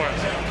working for us.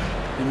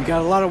 And you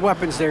got a lot of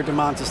weapons there,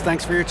 DeMontis.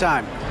 Thanks for your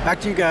time.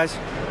 Back to you guys.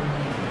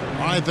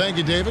 All right, thank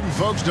you, David. And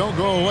folks, don't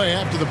go away.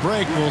 After the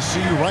break, we'll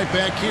see you right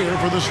back here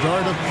for the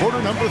start of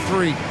quarter number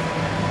 3.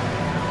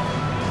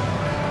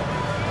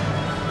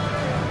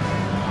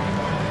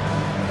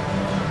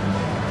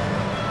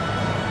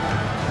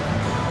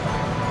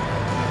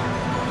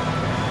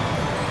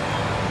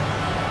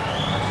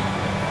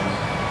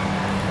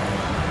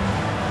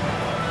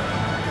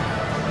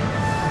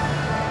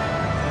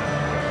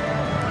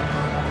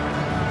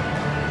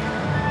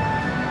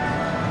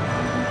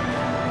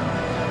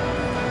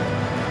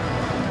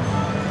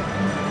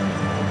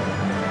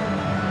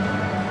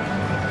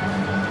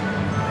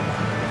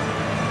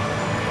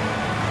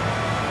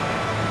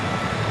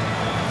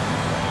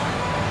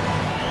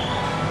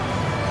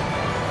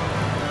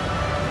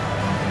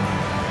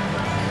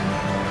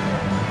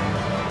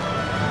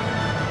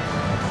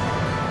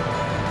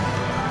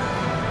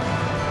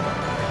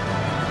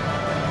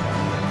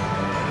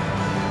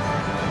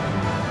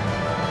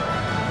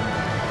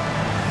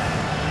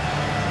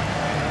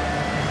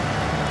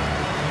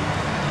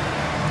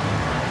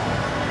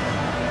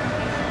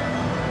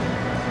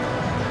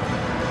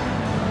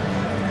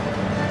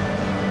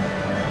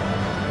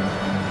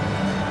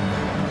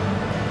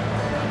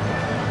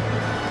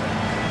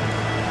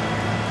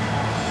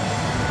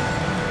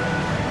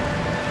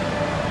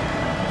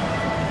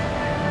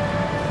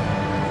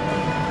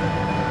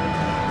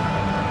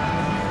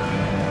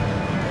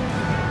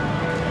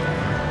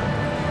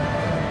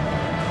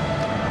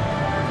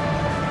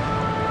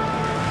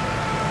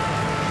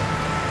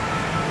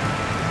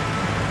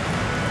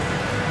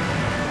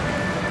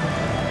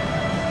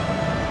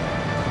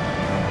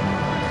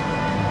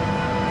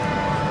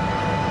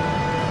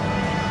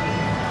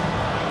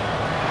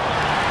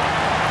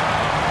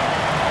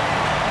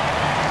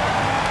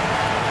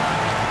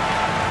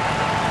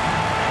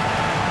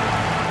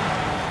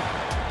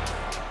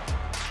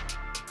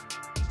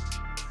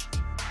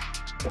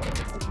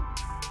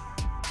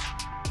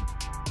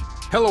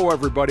 Hello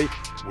everybody,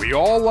 We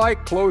all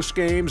like close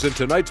games, and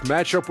tonight's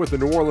matchup with the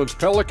New Orleans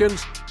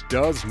Pelicans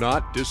does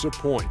not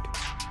disappoint.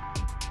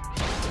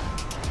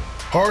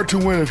 Hard to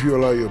win if you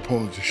allow your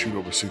opponent to shoot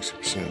over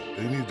 60%.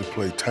 They need to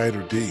play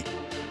tighter D.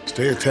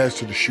 Stay attached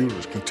to the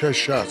shooters, contest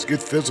shots,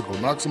 get physical,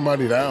 knock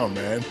somebody down,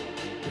 man.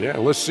 Yeah,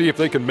 let's see if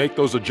they can make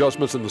those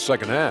adjustments in the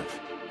second half.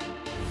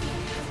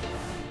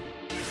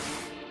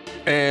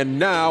 And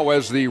now,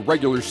 as the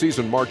regular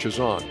season marches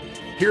on,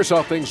 here's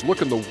how things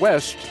look in the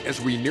West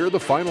as we near the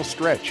final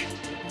stretch.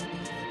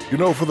 You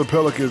know, for the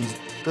Pelicans,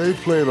 they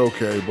played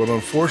okay, but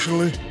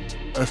unfortunately,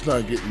 that's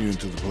not getting you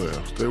into the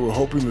playoffs. They were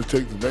hoping to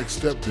take the next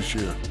step this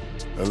year.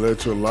 That led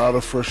to a lot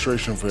of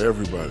frustration for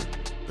everybody.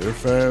 Their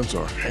fans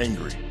are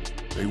hangry.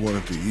 They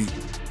wanted to eat.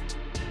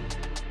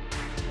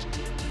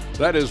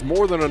 That is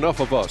more than enough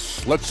of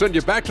us. Let's send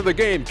you back to the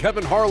game.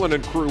 Kevin Harlan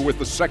and crew with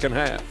the second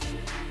half.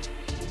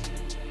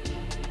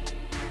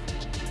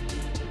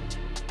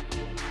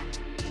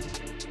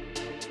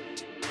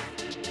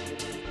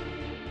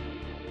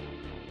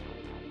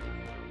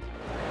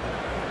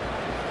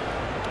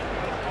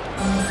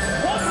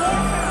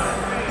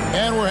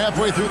 And we're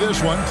halfway through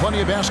this one.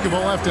 Plenty of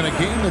basketball left in a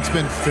game that's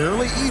been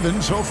fairly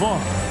even so far.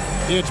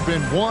 It's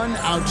been one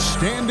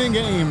outstanding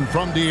game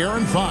from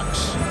De'Aaron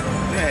Fox.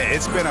 Yeah,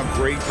 it's been a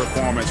great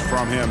performance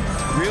from him,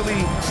 really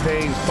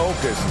staying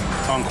focused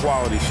on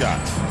quality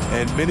shots.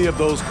 And many of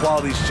those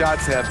quality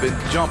shots have been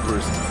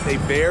jumpers. A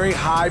very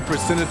high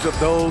percentage of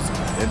those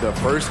in the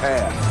first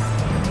half.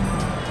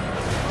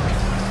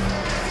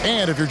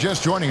 And if you're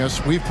just joining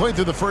us, we've played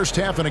through the first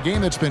half in a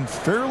game that's been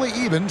fairly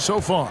even so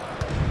far.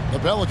 The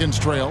Pelicans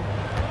trail.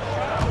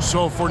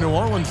 So for New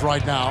Orleans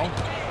right now,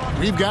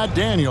 we've got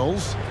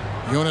Daniels.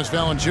 Jonas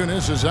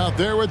Valanciunas is out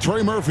there with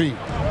Trey Murphy.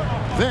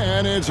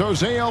 Then it's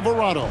Jose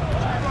Alvarado.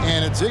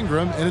 And it's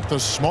Ingram in at the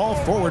small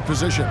forward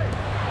position.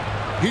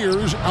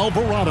 Here's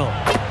Alvarado.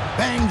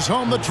 Bangs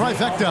home the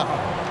trifecta.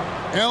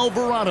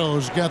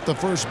 Alvarado's got the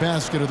first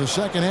basket of the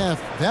second half.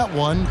 That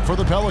one for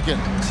the Pelicans.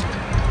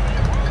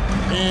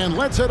 And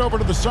let's head over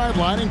to the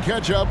sideline and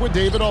catch up with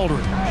David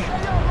Aldridge.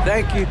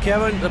 Thank you,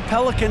 Kevin. The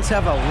Pelicans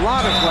have a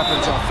lot of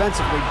weapons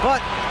offensively,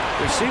 but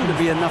there seem to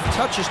be enough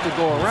touches to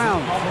go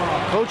around.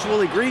 Coach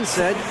Willie Green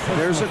said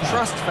there's a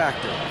trust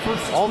factor.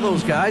 All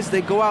those guys,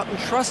 they go out and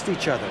trust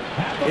each other.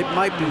 It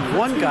might be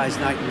one guy's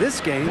night in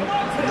this game,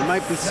 and it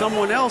might be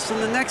someone else in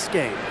the next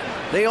game.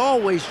 They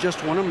always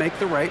just want to make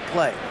the right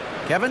play.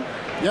 Kevin?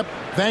 Yep.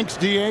 Thanks,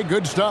 D.A.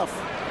 Good stuff.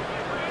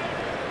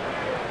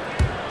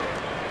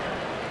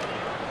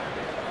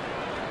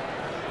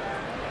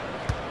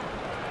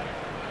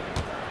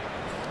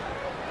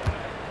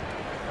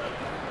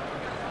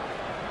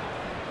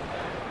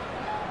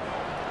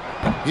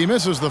 He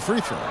misses the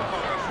free throw.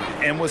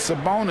 And with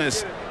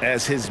Sabonis,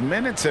 as his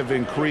minutes have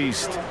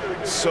increased,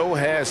 so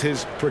has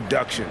his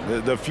production.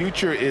 The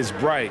future is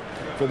bright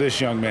for this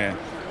young man.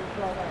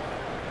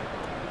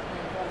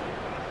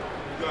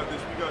 We got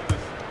this, we got this.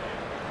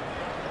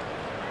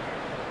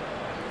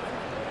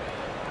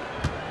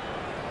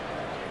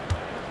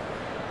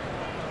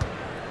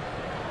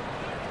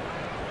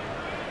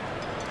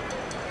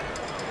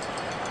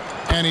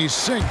 And he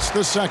sinks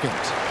the second.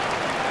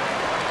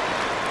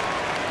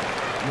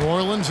 New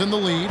Orleans in the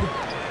lead.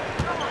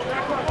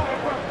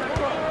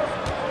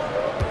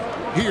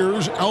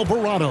 Here's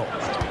Alvarado.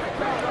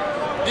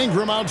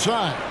 Ingram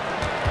outside.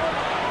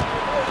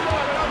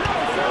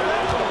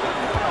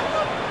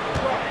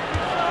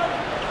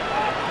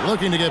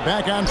 Looking to get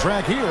back on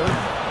track here.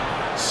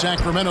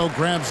 Sacramento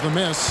grabs the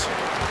miss.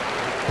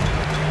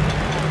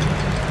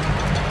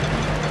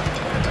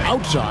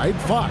 Outside,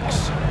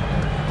 Fox.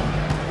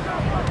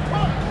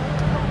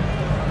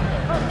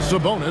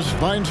 Sabonis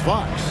finds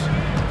Fox.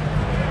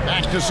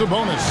 Back to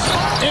Sabonis.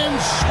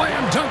 And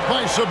slam dunk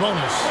by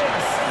Sabonis.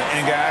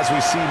 And guys, we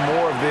see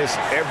more of this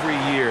every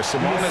year.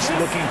 Sabonis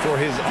looking for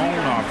his own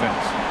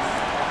offense.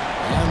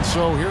 And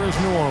so here is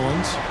New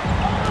Orleans.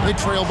 They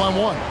trail by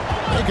one.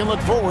 They can look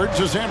forward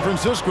to San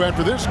Francisco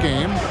after this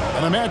game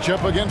and a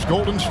matchup against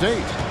Golden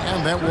State.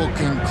 And that will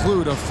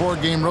conclude a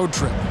 4-game road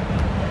trip.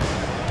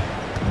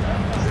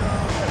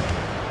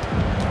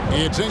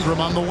 It's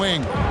Ingram on the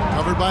wing.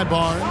 Covered by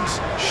Barnes.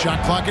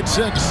 Shot clock at 6.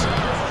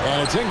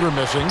 And it's Ingram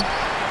missing.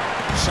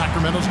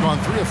 Sacramento's gone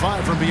 3 of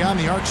 5 from beyond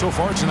the arc so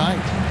far tonight.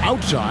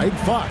 Outside,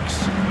 Fox.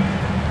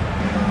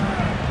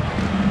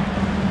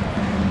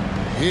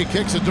 He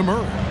kicks it to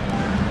Murray.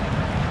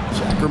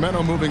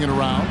 Sacramento moving it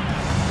around.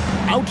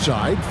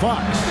 Outside,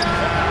 Fox.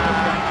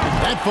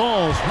 That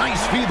falls.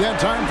 Nice feed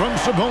that time from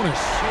Sabonis.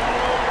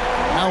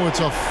 Now it's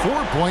a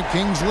 4-point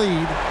Kings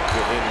lead.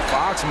 And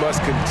Fox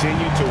must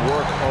continue to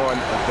work on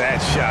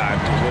that shot.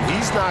 When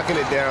he's knocking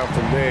it down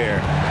from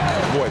there,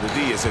 boy, the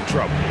D is in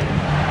trouble.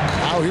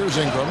 Now here's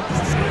Ingram.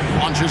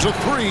 Launches a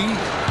 3.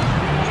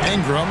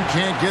 Ingram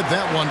can't get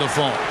that one to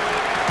fall.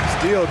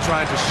 Still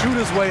trying to shoot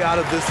his way out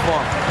of this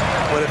funk.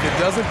 But if it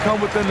doesn't come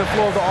within the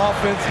flow of the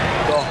offense,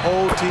 the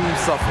whole team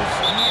suffers.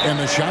 And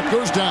the shot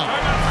goes down.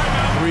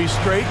 3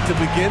 straight to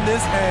begin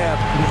this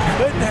half.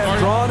 Couldn't have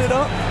drawn it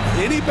up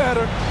any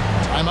better.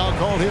 Timeout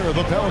called here.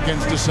 The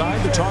Pelicans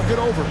decide to talk it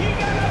over.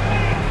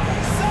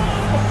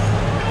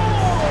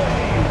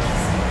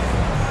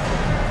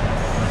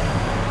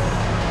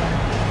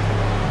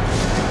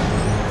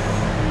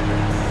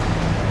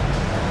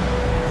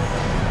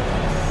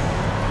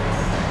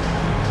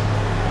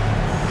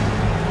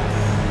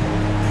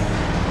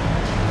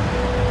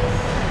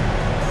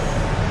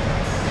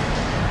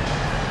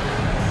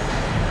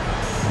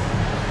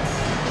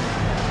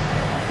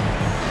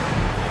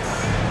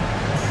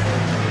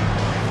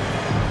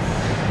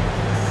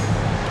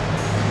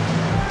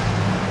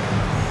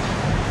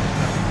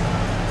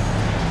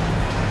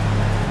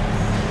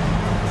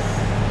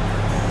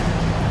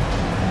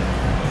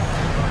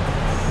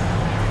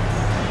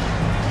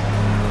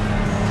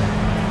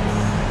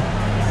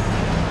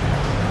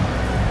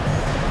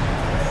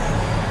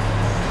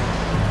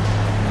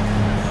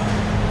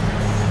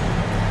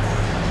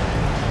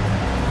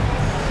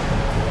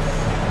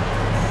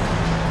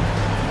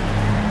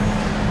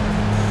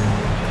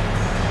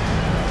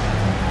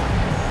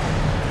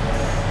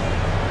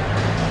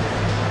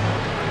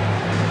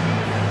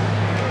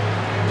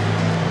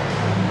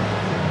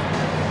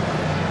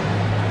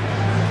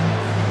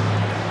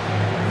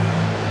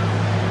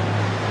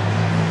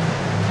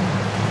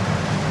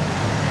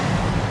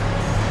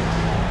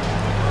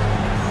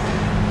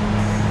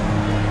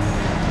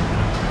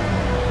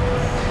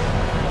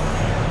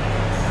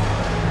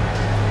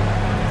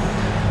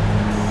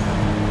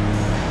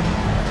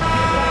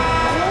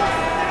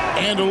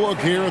 And a look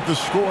here at the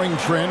scoring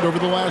trend over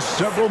the last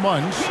several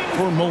months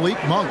for Malik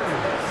Monk.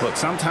 Look,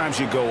 sometimes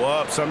you go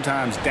up,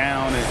 sometimes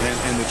down,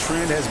 and the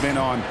trend has been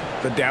on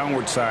the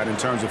downward side in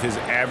terms of his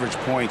average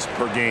points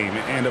per game.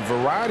 And a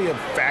variety of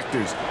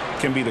factors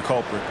can be the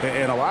culprit.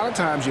 And a lot of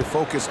times you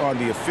focus on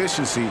the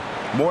efficiency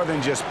more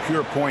than just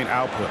pure point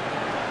output.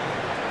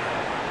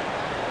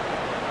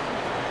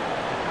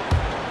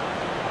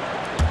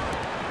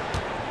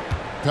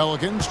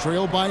 Pelicans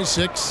trail by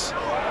 6.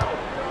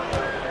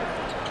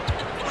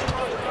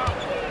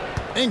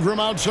 Ingram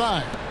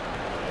outside.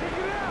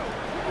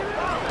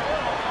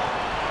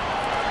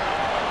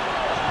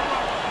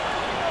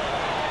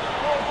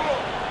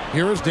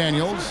 Here is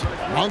Daniels.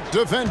 Monk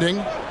defending.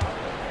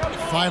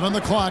 5 on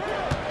the clock.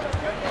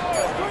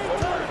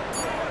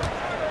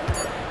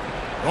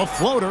 A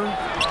floater.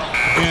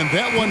 And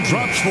that one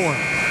drops for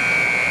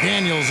him.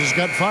 Daniels has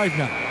got 5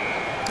 now.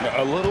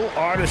 A little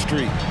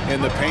artistry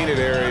in the painted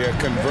area,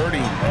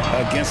 converting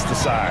against the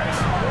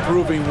size.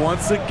 Proving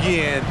once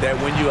again that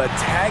when you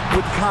attack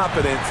with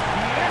confidence,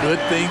 good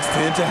things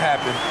tend to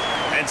happen.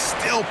 And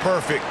still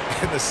perfect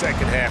in the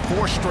second half.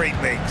 4 straight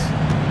makes.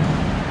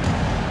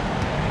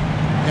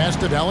 Pass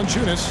to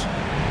Valanciunas.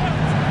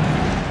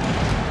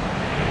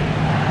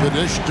 The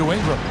dish to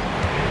Ingram.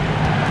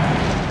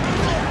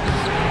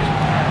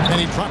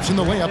 And he drops in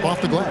the layup off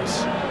the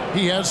glass.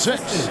 He has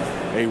 6.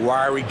 A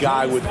wiry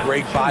guy with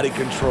great body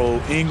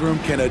control. Ingram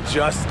can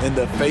adjust in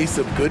the face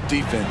of good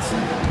defense.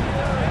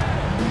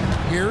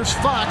 Here's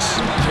Fox.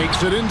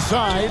 Takes it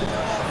inside.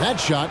 That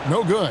shot,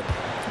 no good.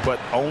 But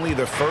only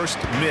the first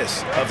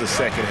miss of the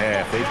second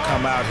half. They've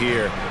come out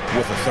here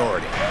with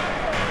authority.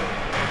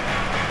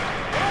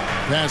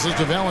 Passes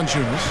to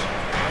Valanciunas.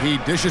 He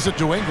dishes it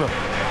to Ingram.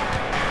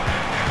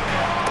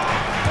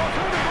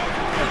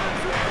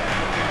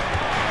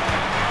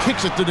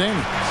 Kicks it to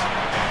Daniels.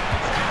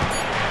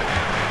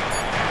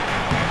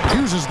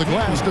 Uses the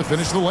glass to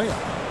finish the layup.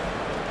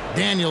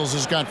 Daniels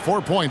has got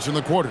 4 points in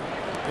the quarter.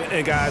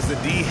 And guys, the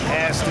D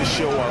has to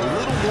show a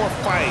little more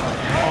fight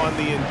on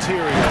the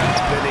interior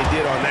than they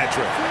did on that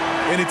trip.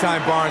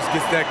 Anytime Barnes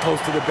gets that close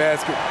to the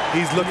basket,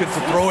 he's looking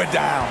to throw it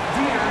down.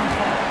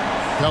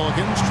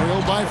 Pelicans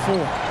trail by 4.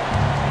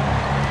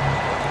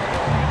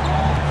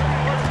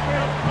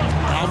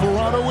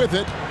 Alvarado with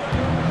it.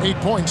 8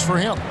 points for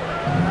him.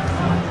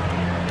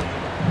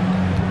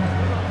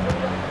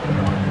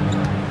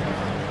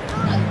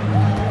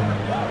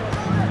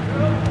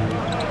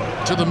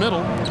 To the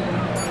middle.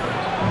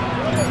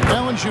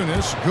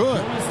 Valanciunas,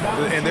 good.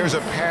 And there's a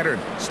pattern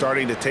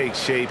starting to take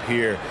shape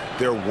here.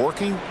 They're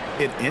working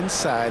it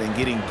inside and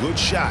getting good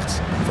shots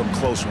from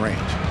close range.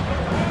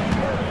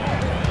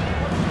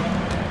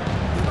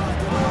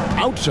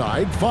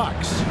 Outside,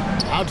 Fox.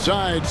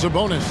 Outside,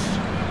 Sabonis.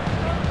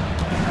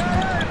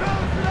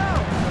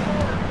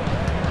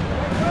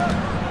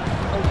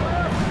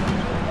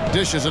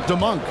 Dishes it to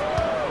Monk.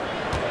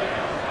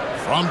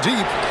 From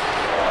deep.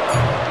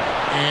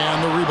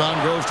 And the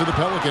rebound goes to the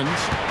Pelicans.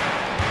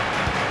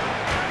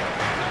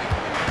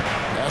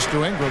 Pass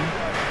to Ingram.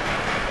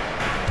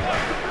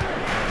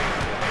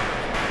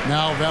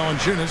 Now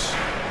Valanciunas.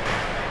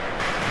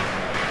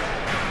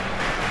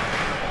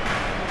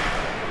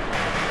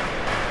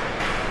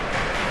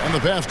 And the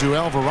pass to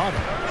Alvarado.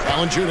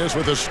 Valanciunas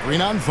with a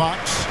screen on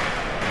Fox.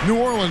 New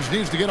Orleans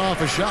needs to get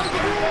off a shot.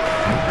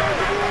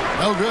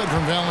 No good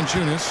from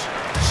Valanciunas.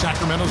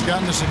 Sacramento's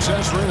gotten a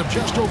success rate of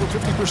just over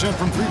 50%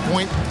 from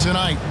three-point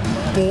tonight.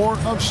 4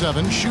 of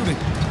 7 shooting.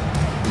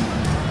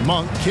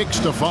 Monk kicks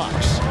to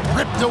Fox.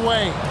 Ripped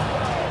away.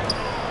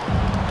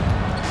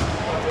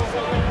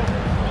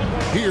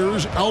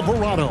 Here's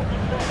Alvarado.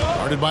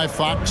 Guarded by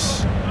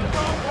Fox.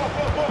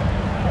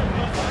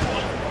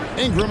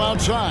 Ingram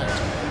outside.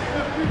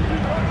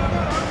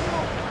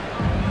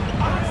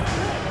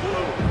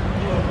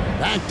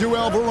 Back to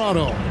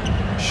Alvarado.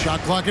 Shot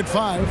clock at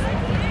 5.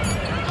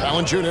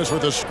 Valanciunas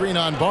with a screen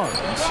on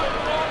Barnes.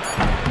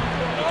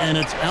 And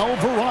it's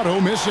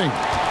Alvarado missing.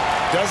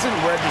 Doesn't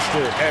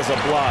register as a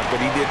block, but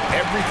he did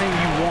everything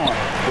you want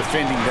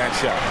defending that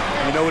shot.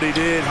 You know what he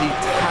did? He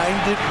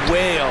timed it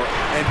well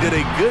and did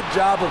a good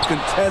job of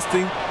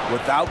contesting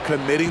without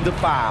committing the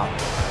foul.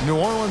 New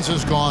Orleans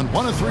has gone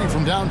 1 of 3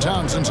 from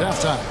downtown since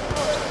halftime.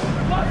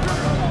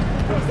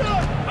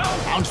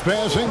 Bounce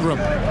pass Ingram.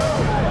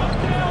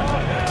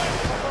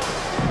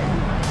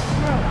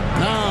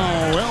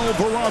 Now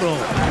Alvarado.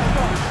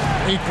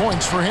 8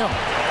 points for him.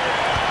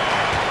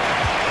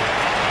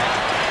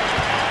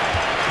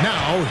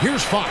 Now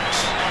here's Fox.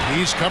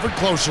 He's covered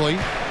closely.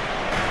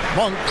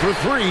 Monk for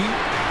 3.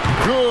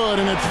 Good,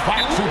 and it's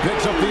Fox who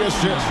picks up the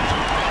assist.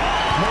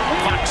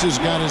 Fox has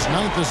got his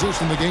 9th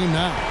assist in the game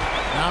now.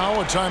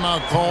 Now a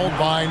timeout called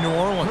by New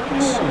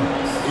Orleans.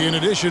 In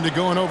addition to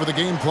going over the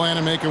game plan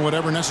and making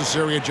whatever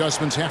necessary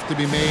adjustments have to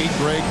be made,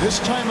 Greg, this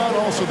timeout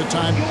also the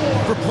time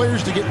for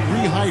players to get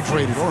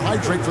rehydrated or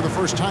hydrate for the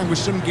first time with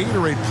some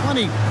Gatorade.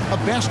 Plenty of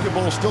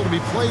basketball still to be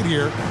played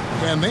here,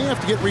 and they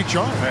have to get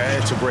recharged.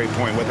 That's a great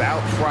point.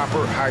 Without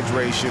proper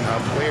hydration,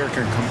 a player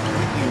can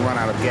completely run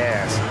out of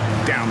gas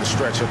down the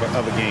stretch of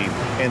a game.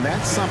 And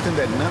that's something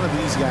that none of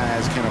these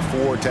guys can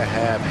afford to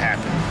have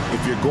happen.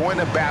 If you're going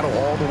to battle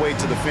all the way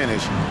to the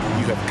finish,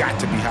 you have got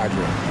to be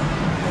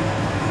hydrated.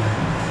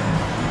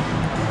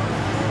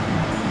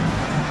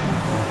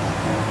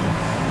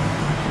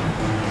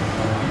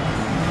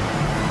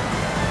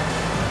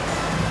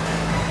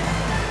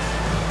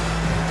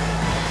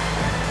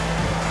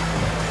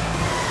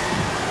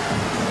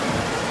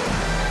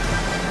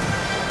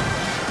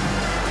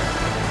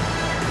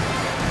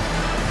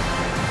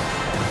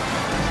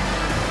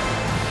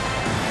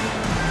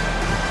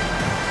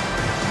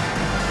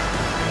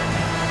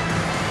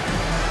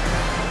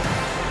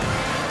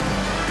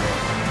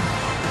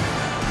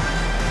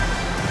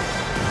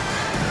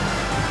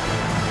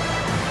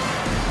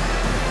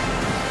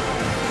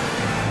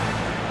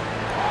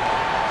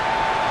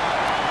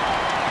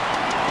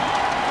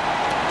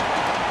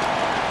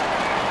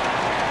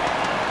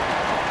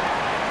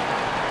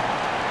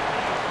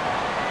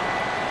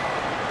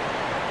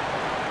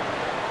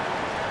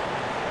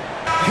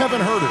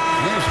 Kevin Herter,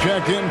 he's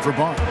checked in for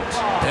Barnes.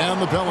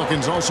 And the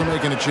Pelicans also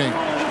making a change.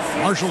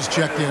 Marshall's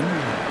checked in.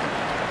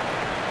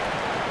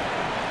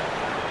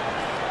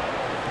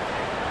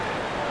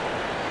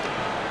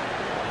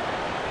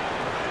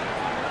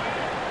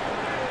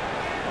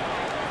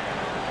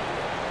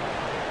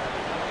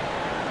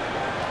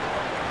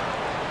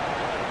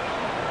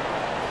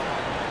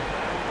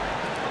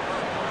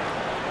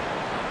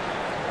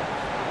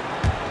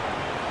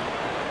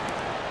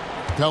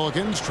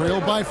 Pelicans trail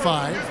by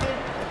 5.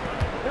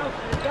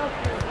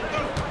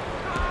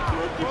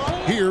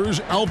 Here's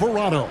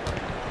Alvarado.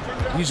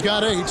 He's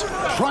got 8.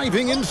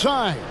 Driving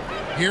inside.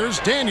 Here's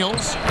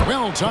Daniels.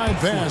 Well-timed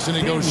pass, and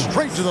he goes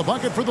straight to the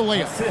bucket for the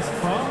layup.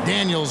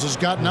 Daniels has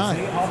got 9.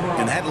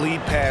 And that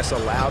lead pass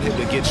allowed him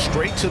to get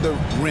straight to the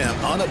rim,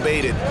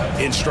 unabated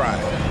in stride.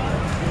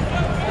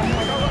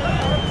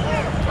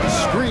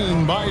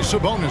 Screen by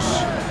Sabonis.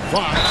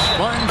 Fox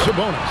finds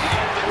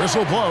Sabonis.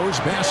 Whistle blows.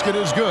 Basket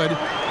is good.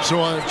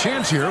 So a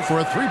chance here for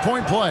a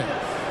three-point play.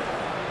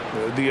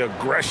 The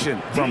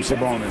aggression from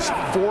Sabonis,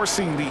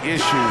 forcing the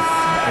issue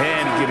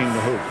and getting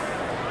the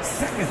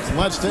hoop.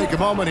 Let's take a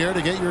moment here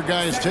to get your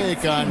guys'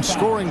 take on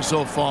scoring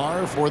so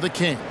far for the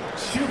Kings.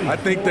 I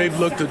think they've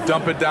looked to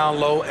dump it down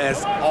low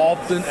as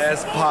often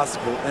as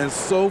possible, and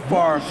so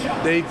far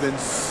they've been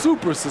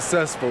super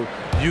successful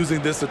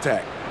using this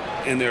attack.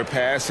 And their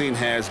passing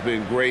has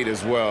been great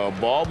as well.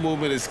 Ball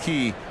movement is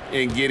key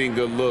in getting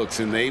good looks,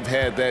 and they've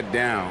had that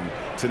down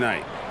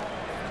tonight.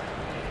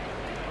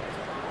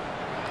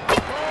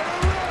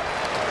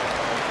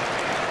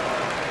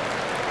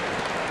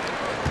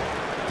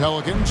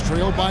 Pelicans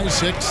trail by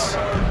 6.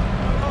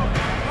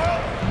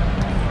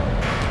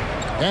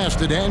 Pass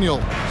to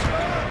Daniels.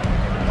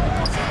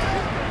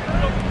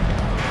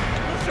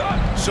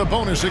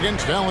 Sabonis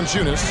against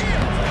Valanciunas.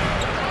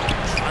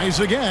 Tries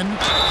again.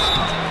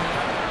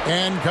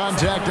 And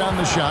contact on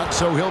the shot,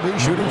 so he'll be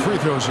shooting free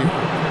throws here.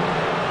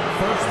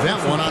 That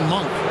one on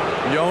Monk.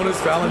 Jonas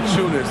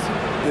Valanciunas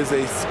is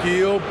a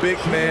skilled big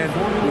man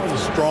with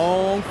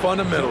strong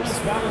fundamentals.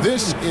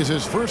 This is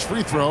his first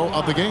free throw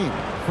of the game.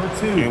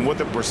 And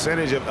with a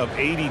percentage of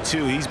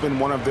 82, he's been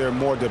one of their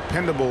more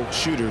dependable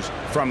shooters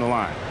from the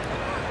line.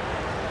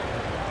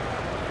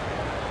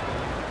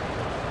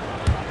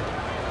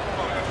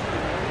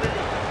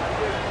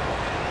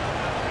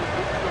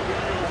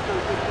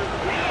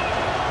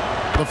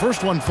 The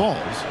first one falls.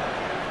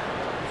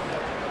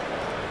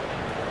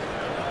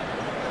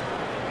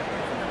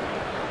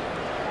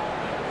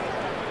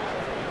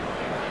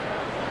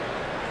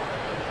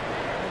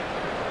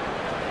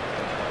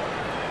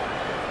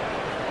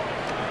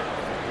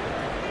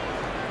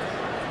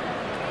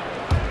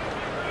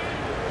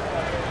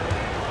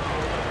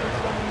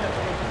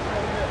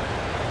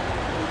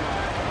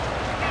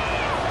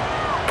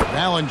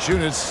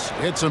 Valanciunas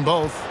hits them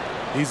both.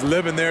 He's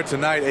living there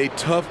tonight, a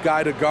tough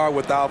guy to guard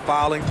without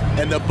fouling.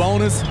 And the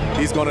bonus,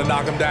 he's going to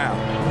knock him down.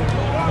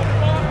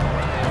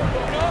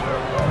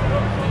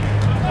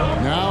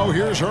 Now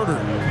here's Herter.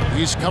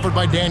 He's covered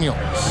by Daniels.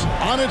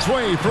 On its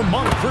way for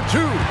Monk for 2.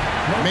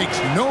 Makes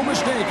no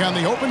mistake on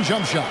the open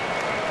jump shot.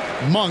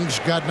 Monk's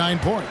got 9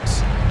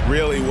 points.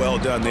 Really well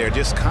done there.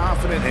 Just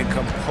confident and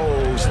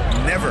composed,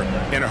 never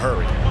in a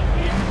hurry.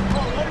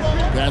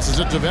 Passes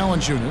it to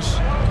Valanciunas.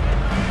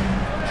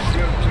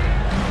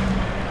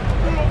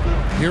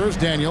 Here's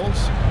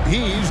Daniels.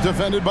 He's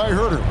defended by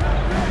Herter.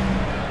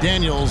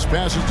 Daniels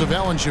passes to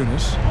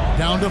Valanciunas.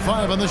 Down to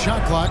 5 on the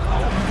shot clock.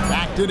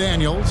 Back to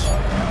Daniels.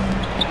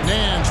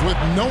 Nance with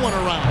no one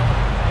around.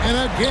 And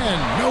again,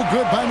 no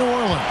good by New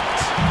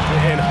Orleans.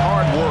 And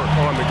hard work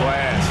on the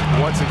glass.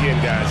 Once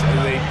again, guys,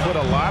 they put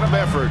a lot of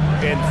effort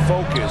and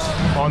focus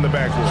on the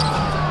backboard.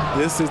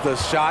 This is the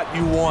shot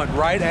you want,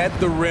 right at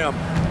the rim.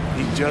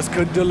 He just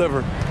couldn't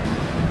deliver.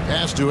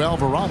 Pass to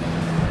Alvarado.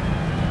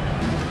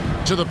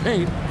 To the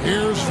paint.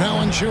 Here's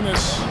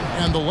Valanciunas,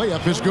 and the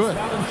layup is good.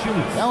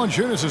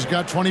 Valanciunas has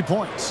got 20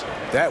 points.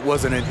 That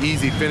wasn't an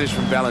easy finish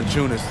from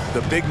Valanciunas.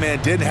 The big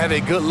man didn't have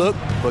a good look,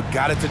 but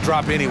got it to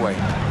drop anyway.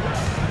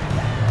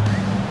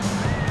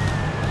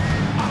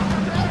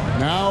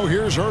 Now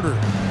here's Herter.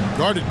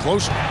 Guarded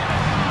closely.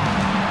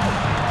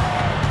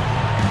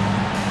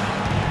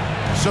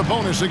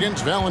 Sabonis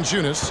against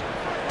Valanciunas.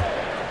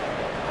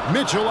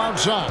 Mitchell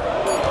outside.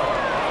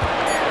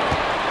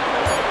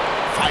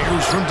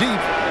 Fires from deep.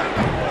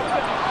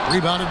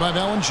 Rebounded by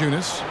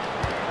Valanciunas.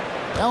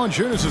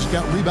 Valanciunas has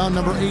got rebound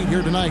number 8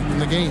 here tonight in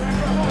the game.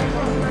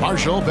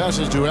 Marshall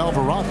passes to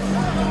Alvarado.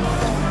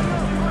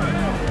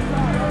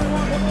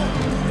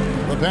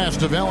 The pass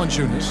to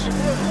Valanciunas.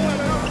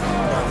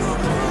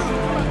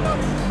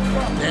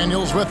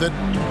 Daniels with it.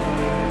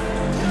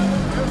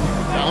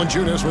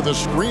 Valanciunas with a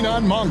screen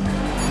on Monk.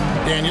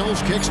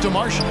 Daniels kicks to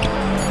Marshall.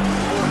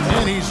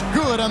 And he's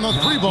good on the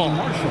 3-ball.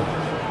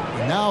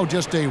 Now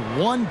just a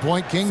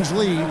 1-point Kings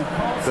lead.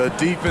 The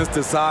defense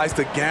decides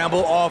to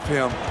gamble off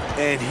him,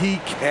 and he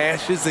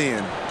cashes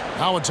in.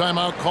 Now a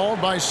timeout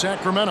called by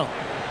Sacramento.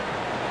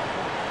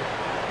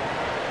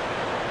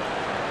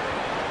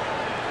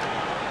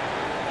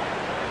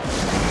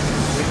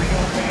 Here we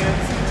go,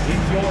 fans.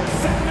 It's your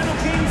Sacramento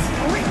Kings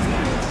great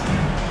team.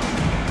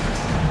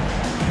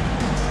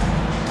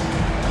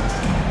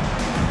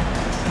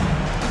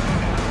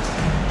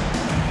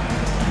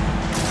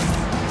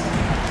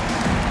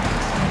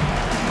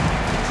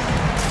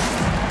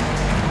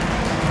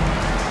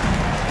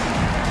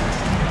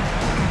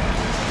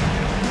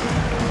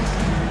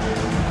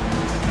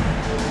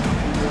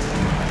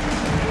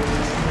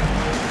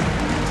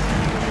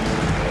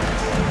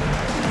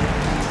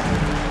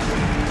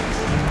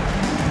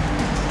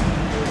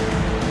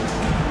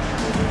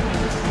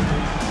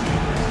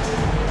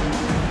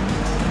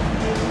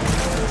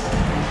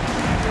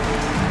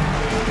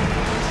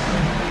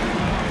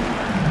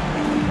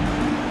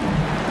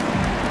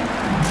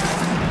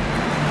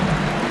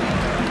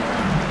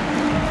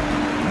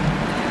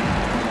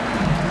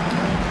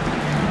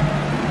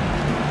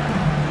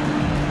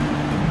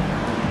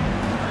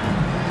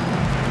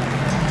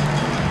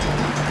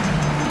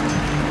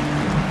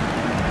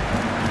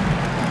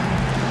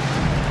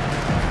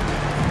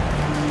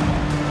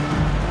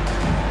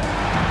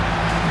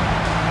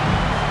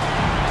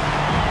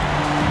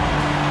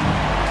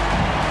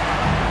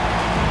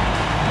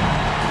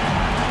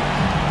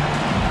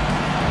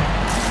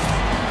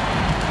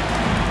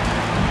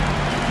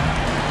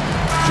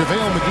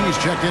 JaVale McGee's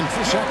checked in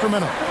for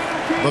Sacramento.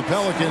 The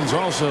Pelicans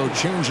also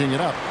changing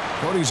it up.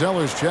 Cody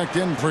Zeller's checked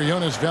in for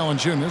Jonas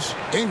Valanciunas.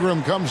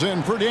 Ingram comes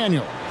in for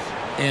Daniels.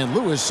 And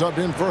Lewis subbed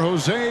in for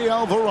Jose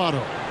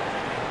Alvarado.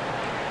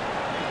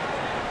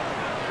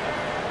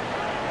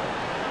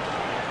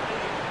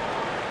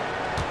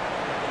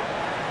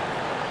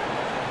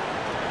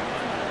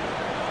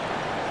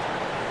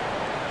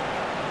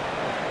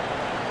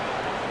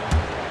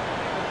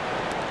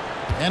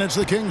 And it's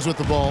the Kings with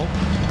the ball.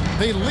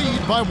 They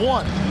lead by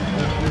 1.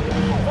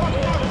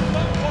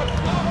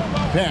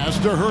 Pass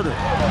to Herter.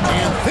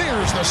 And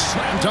there's the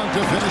slam dunk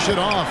to finish it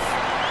off.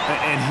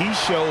 And he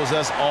shows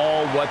us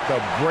all what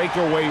the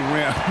breakaway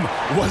rim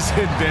was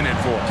invented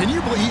for. Can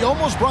you believe he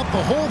almost brought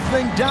the whole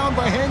thing down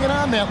by hanging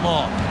on that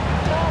long?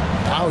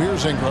 Now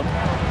here's Ingram.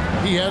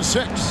 He has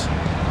 6.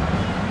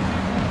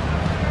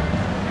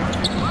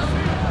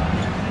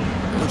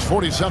 There's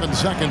 47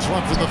 seconds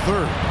left in the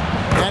third.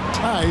 That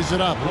ties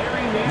it up.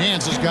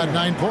 Nance has got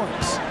 9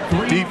 points.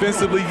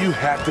 Defensively, you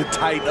have to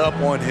tighten up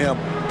on him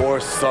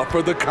or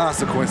suffer the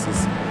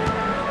consequences.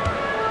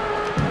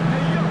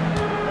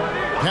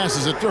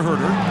 Passes it to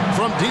Herter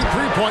from deep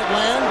three-point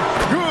land.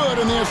 Good,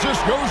 and the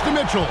assist goes to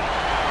Mitchell.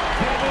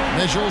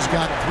 Mitchell's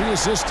got 3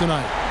 assists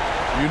tonight.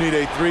 You need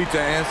a 3 to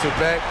answer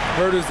back.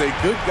 Herter's a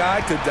good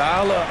guy to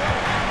dial up.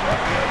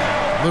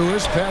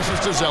 Lewis passes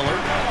to Zeller.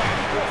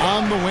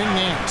 On the wing,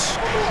 Nance.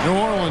 New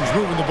Orleans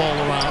moving the ball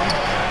around.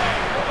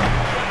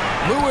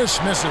 Lewis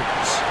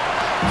misses.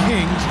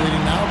 Kings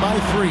leading now by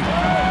 3.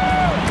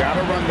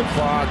 Gotta run the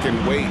clock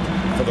and wait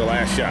for the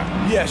last shot.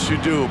 Yes, you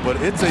do, but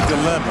it's a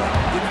dilemma.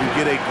 If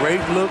you get a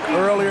great look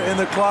earlier in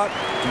the clock,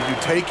 do you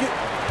take it?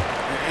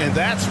 And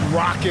that's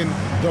rocking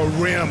the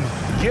rim.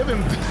 Give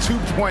him the 2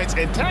 points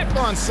and tack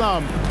on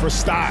some for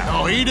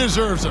style. Oh, he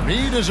deserves them.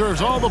 He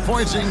deserves all the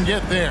points he can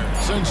get there.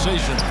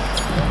 Sensational.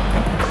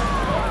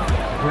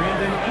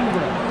 Brandon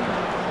Ingram.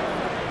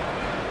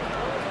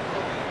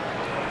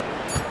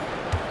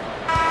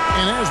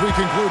 And as we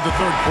conclude the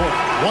third quarter,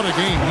 what a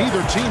game.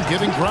 Neither team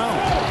giving ground.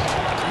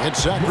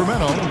 It's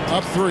Sacramento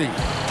up 3.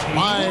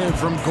 Live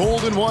from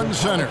Golden One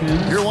Center.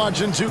 You're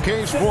watching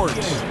 2K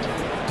Sports.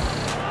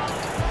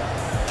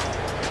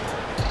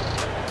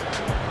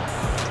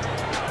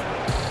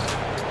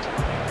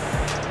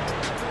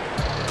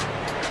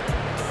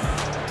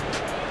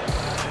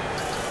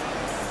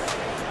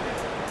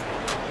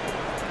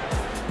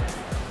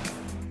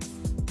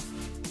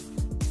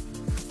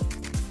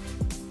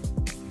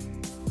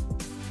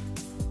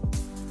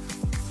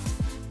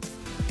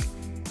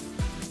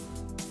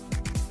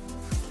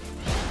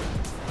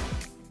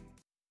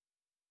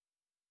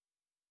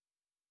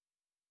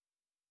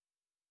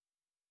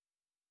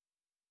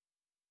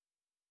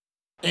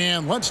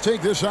 And let's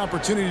take this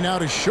opportunity now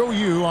to show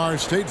you our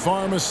State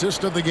Farm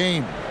assist of the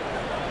game.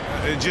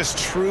 Just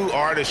true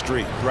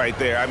artistry right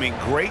there. I mean,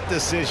 great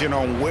decision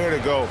on where to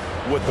go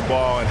with the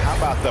ball, and how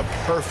about the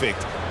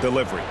perfect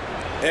delivery?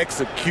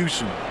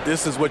 Execution.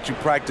 This is what you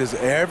practice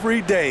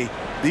every day.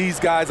 These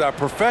guys are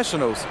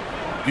professionals.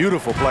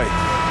 Beautiful play.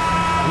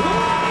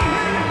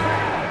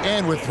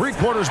 And with 3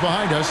 quarters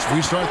behind us,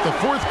 we start the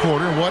 4th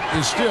quarter in what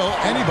is still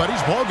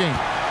anybody's ball game.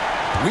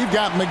 We've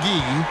got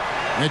McGee.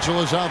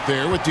 Mitchell is out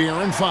there with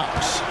De'Aaron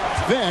Fox.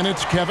 Then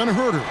it's Kevin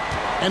Huerter.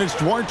 And it's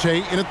Duarte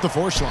in at the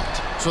 4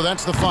 slot. So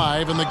that's the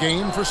 5 in the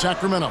game for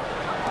Sacramento.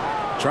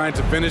 Trying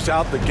to finish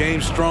out the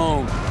game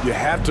strong. You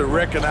have to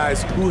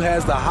recognize who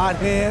has the hot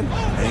hand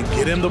and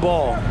get him the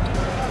ball.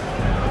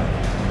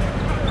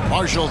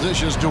 Marshall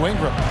dishes to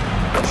Ingram.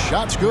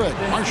 Shot's good.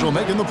 Marshall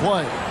making the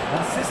play.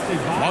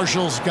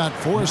 Marshall's got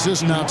 4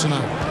 assists now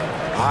tonight.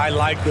 I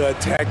like the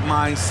attack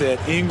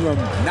mindset. Ingram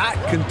not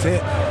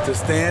content to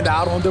stand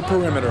out on the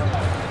perimeter.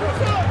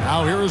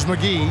 Now here is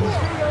McGee.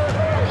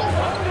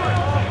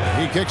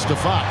 He kicks to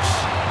Fox.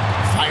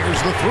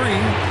 Fires the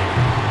 3.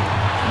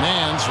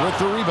 Nance with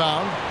the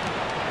rebound.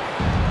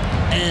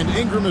 And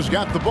Ingram has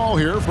got the ball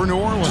here for New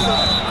Orleans. First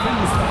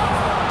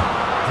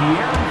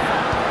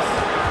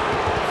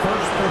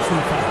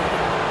personal foul.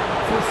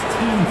 First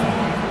team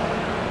foul.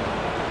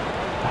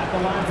 At the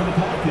line for the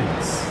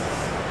Pelicans,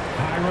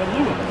 Kyra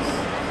Lewis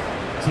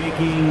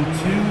taking 2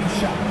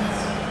 shots.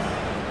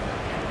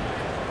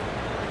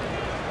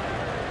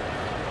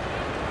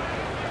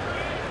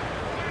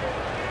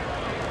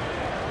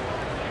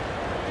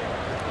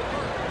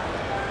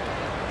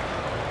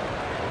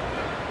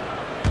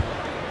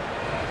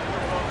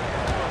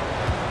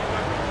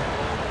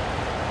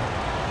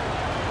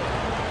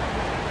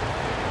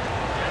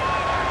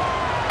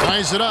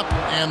 Ties it up,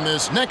 and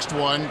this next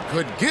one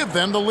could give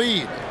them the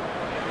lead.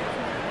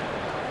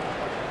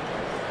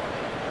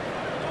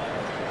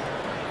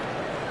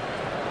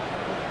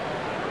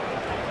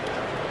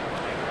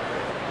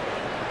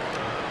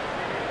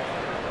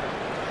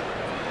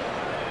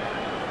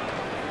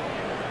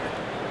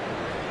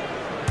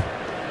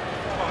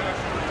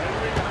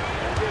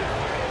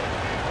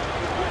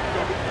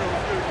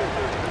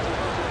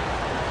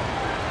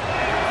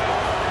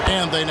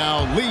 And they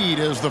now lead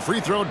as the free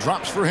throw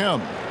drops for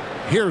him.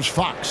 Here's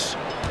Fox.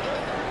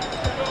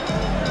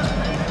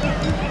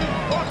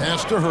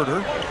 Pass to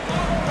Huerter.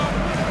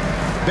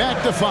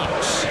 Back to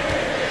Fox.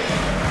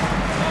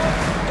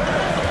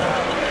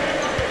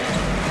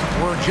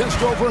 We're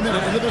just over a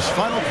minute into this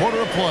final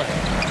quarter of play.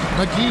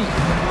 McGee.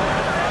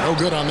 No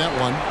good on that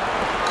one.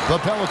 The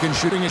Pelicans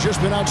shooting has just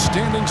been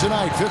outstanding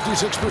tonight.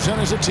 56%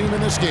 as a team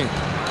in this game.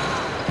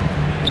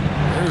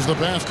 There's the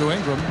pass to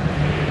Ingram.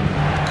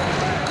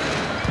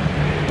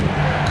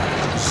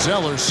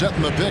 Zeller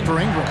setting the pick for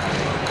Ingram.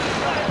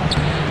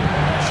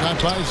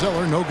 Shot by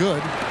Zeller, no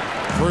good.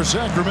 For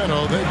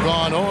Sacramento, they've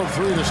gone 0 of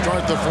 3 to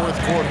start the 4th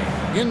quarter.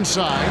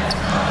 Inside,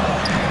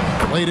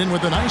 laid in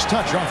with a nice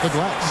touch off the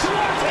glass.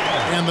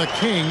 And the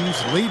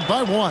Kings lead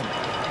by 1.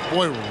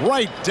 Boy,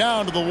 right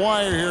down to the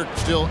wire here.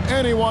 Still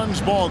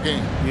anyone's ball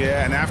game.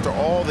 Yeah, and after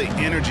all the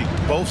energy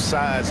both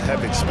sides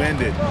have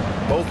expended,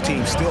 both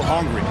teams still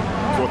hungry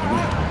for the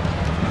win.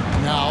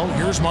 Now,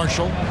 here's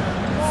Marshall.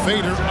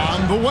 Fader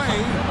on the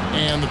way,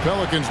 and the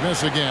Pelicans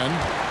miss again.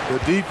 The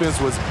defense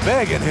was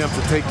begging him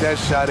to take that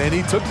shot, and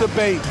he took the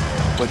bait,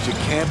 but you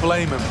can't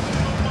blame him.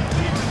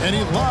 And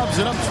he lobs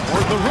it up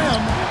toward the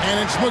rim, and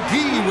it's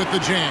McGee with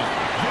the jam.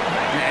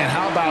 And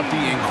how about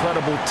the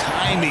incredible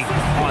timing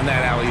on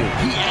that alley-oop?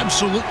 He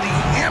absolutely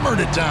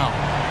hammered it down.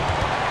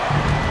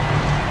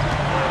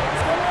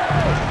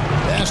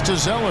 Pass to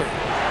Zeller.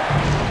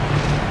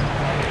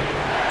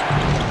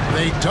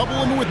 They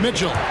double him with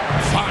Mitchell.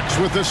 Fox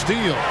with the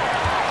steal.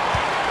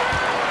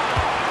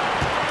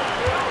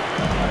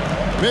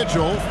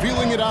 Mitchell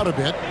feeling it out a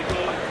bit.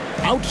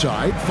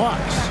 Outside, Fox.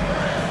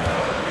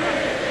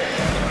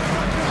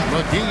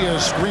 McGee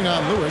is screen on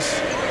Lewis.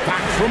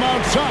 Fox from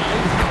outside.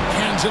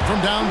 Hands it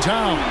from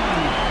downtown.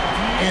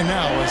 And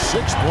now a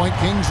 6-point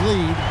Kings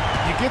lead.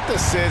 You get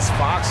the sense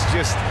Fox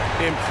just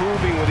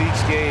improving with each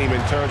game in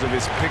terms of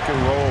his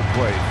pick-and-roll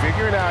play.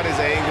 Figuring out his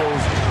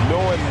angles,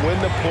 knowing when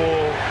to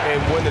pull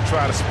and when to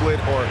try to split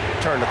or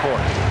turn the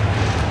corner.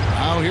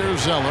 Now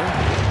here's Zeller.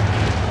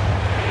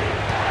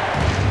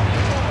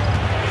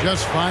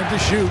 Just 5 to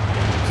shoot.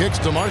 Kicks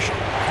to Marshall.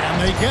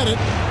 And they get it.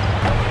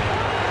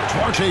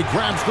 Duarte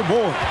grabs the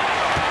board.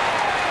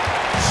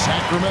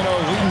 Sacramento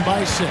leading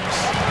by 6.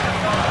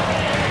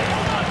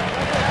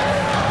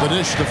 The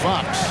dish to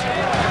Fox.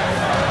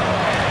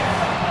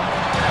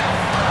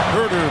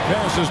 Huerter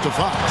passes to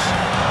Fox.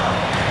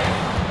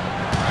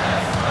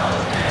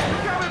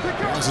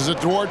 Passes it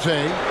to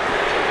Duarte.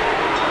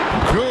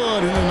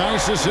 Good, and a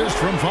nice assist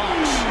from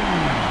Fox.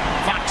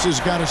 Fox has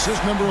got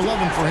assist number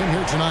 11 for him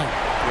here tonight.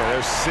 Yeah,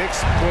 there's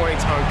 6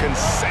 points on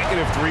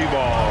consecutive 3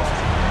 balls.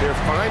 They're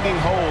finding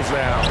holes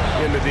now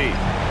in the D.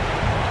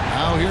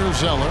 Now here's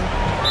Zeller.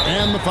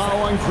 And the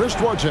foul on Chris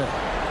Duarte.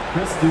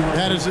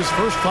 That is his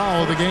first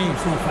foul of the game.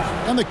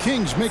 And the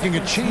Kings making a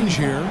change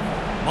here.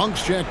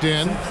 Monk's checked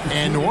in,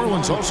 and New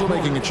Orleans also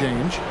making a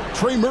change.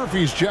 Trey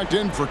Murphy's checked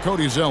in for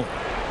Cody Zeller.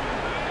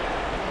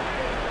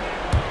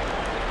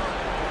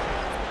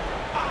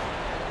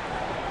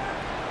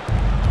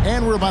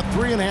 And we're about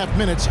 3.5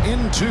 minutes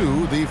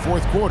into the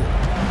fourth quarter.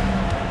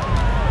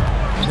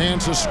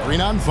 Hands a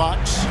screen on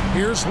Fox.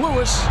 Here's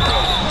Lewis.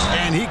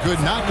 And he could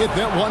not get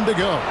that one to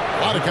go.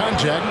 A lot of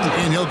contact,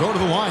 and he'll go to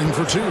the line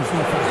for 2.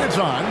 It's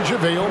on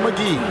JaVale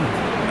McGee.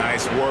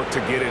 Nice work to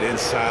get it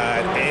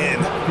inside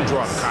and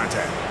draw the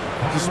contact.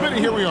 Smitty,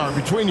 here we are.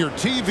 Between your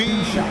TV,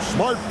 your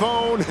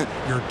smartphone,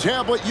 your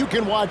tablet, you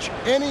can watch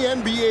any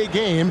NBA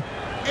game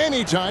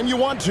anytime you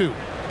want to.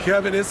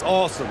 Kevin, it's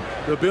awesome.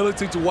 The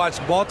ability to watch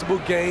multiple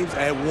games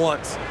at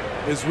once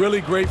is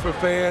really great for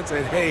fans.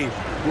 And, hey,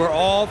 we're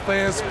all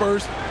fans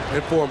first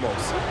and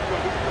foremost.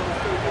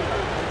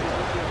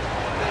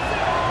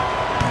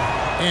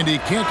 And he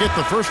can't get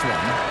the first one.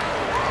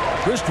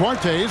 Chris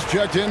Duarte's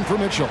checked in for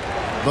Mitchell.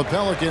 The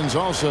Pelicans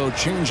also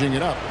changing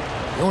it up.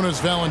 Jonas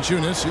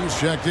Valanciunas, he's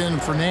checked in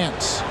for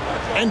Nance.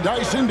 And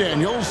Dyson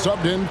Daniels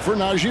subbed in for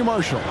Najee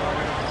Marshall.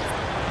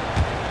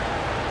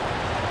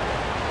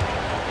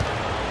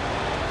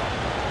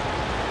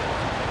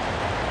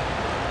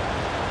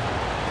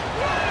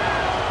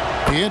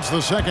 He hits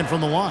the second from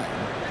the line.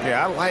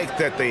 Yeah, I like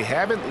that they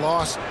haven't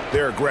lost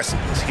their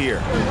aggressiveness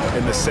here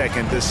in the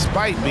second,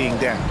 despite being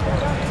down.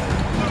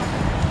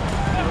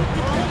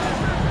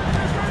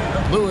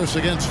 Lewis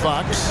against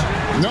Fox.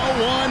 No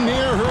one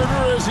near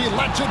Herder as he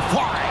lets it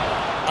fly.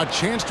 A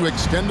chance to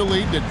extend the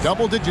lead to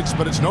double digits,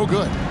 but it's no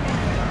good.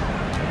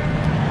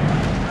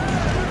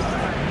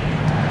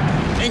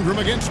 Ingram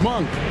against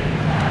Monk.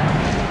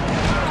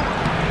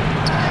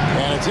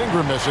 And it's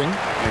Ingram missing.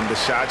 And the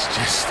shots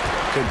just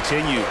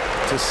continue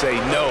to say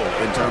no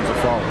in terms of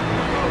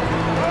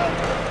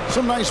falling.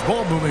 Some nice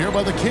ball movement here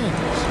by the Kings.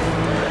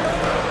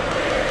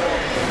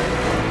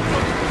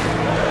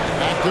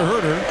 Back to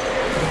Herder.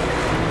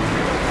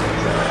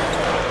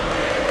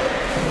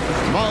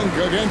 Monk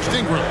against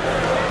Ingram.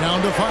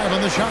 Down to 5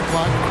 on the shot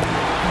clock.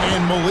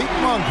 And Malik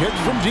Monk hits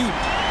from deep.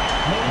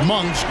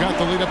 Monk's got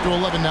the lead up to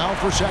 11 now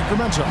for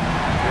Sacramento.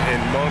 And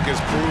Monk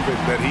has proven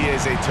that he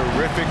is a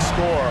terrific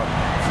scorer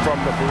from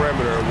the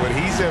perimeter. When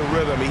he's in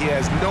rhythm, he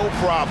has no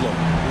problem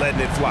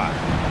letting it fly.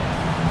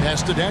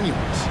 Pass to Daniels.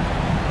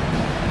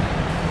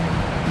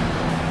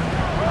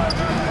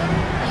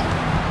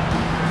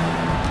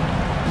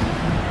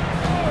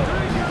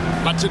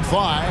 Lets it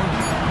fly.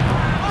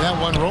 That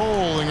one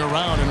rolling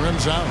around and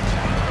rims out.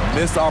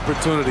 Missed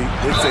opportunity.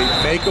 It's a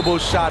makeable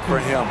shot for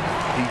him.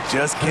 He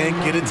just can't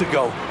get it to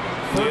go.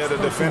 Yeah, the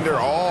defender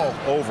all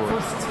over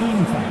it. First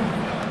team foul.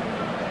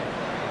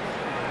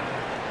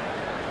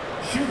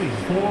 Shooting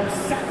for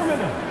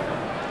Sacramento,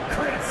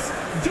 Chris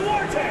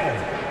Duarte.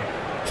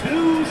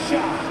 2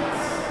 shots.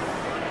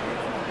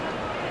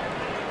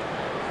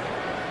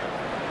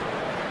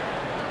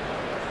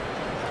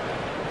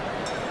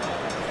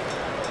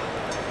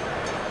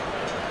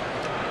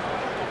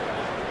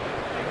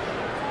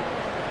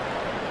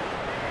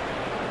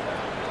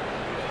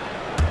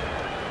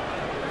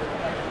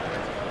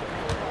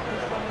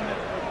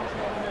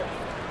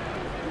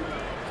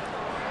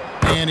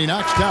 And he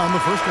knocks down the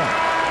first one.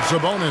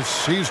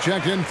 Sabonis, he's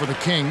checked in for the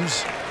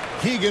Kings.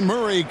 Keegan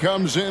Murray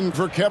comes in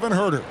for Kevin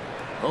Herder.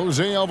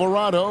 Jose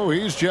Alvarado,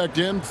 he's checked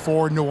in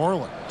for New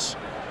Orleans.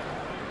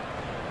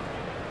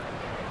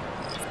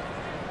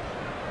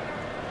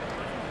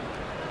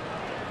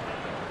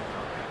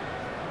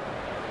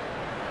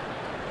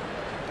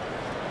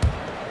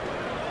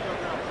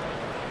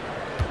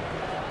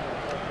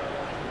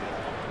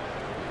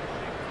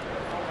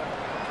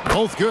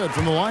 Both good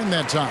from the line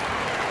that time.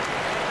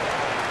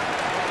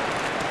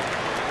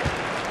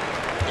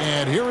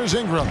 And here is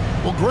Ingram.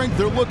 Well, Greg,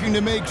 they're looking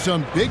to make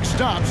some big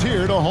stops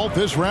here to halt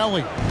this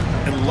rally.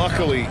 And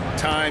luckily,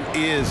 time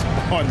is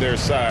on their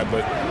side,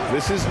 but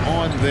this is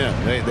on them.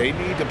 They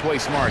need to play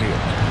smart here.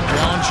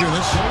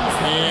 Valanciunas,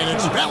 and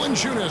it's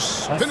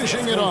Valanciunas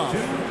finishing it off.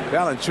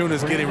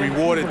 Valanciunas getting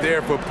rewarded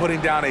there for putting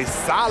down a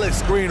solid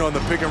screen on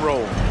the pick and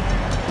roll.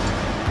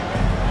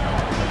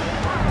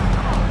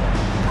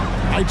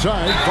 Right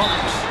side,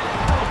 Fox.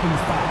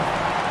 Pelicans foul.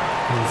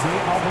 Jose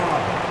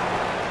Alvarado.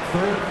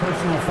 3rd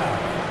personal foul.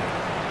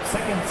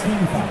 2nd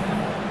team foul.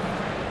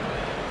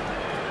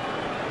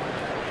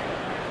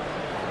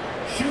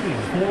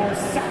 Shooting for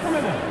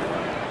Sacramento,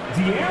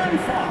 De'Aaron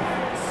Fox.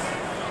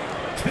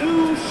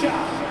 2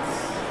 shots.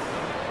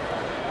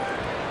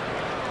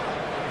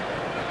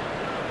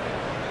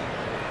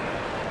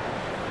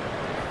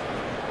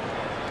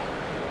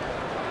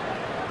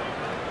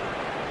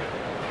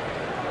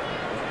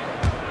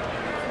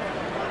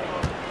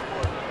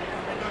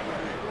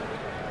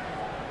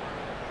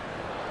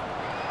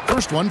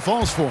 First one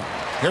falls for him.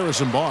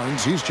 Harrison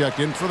Barnes, he's checked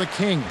in for the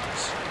Kings.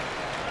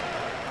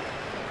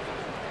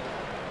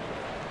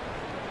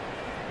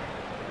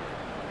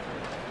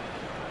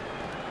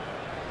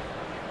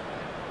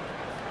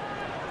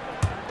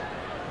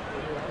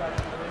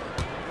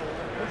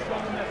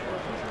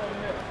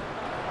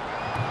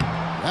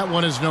 That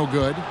one is no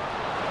good.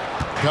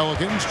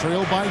 Pelicans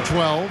trail by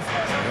 12.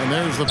 And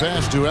there's the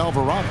pass to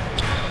Alvarado.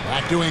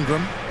 Back to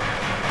Ingram.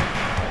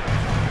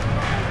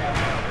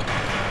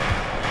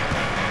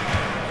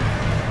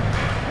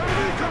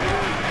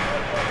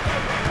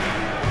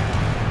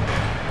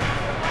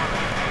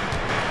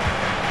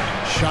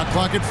 Shot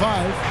clock at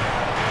 5.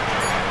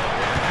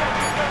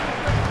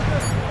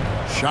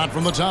 Shot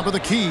from the top of the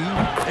key.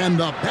 And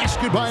the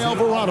basket by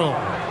Alvarado.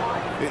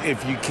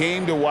 If you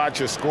came to watch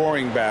a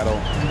scoring battle,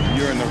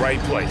 you're in the right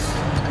place.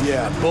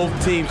 Yeah, both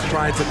teams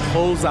trying to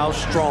close out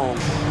strong.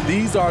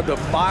 These are the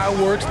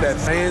fireworks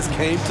that fans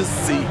came to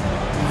see.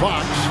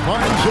 Fox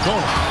finds the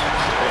ball.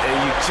 And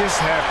you just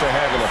have to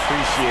have an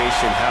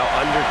appreciation how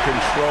under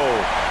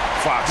control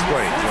Fox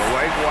plays. You know,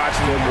 like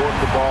watching him work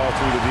the ball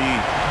through the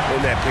lead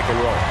in that pick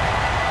and roll.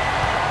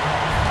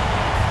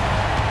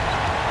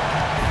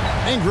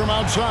 Ingram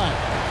outside.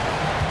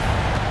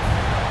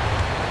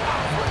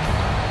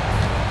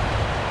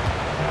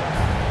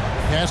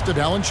 Pass to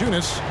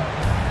Valanciunas.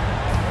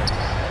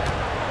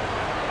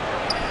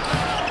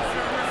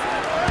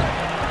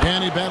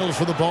 And he battles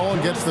for the ball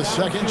and gets the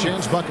second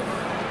chance bucket.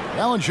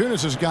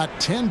 Valanciunas has got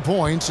 10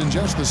 points in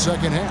just the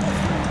second half.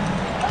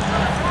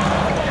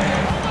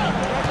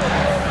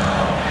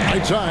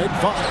 Right side,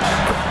 Fox.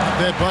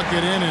 That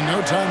bucket in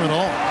no time at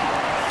all.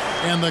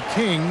 And the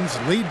Kings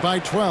lead by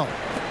 12.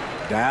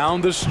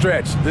 Down the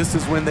stretch, this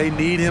is when they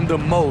need him the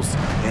most,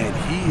 and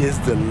he is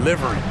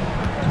delivering.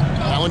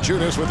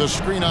 Valanciunas with a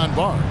screen on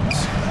Barnes.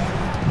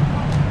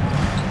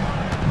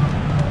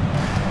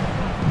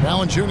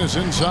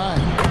 Valanciunas inside.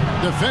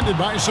 Defended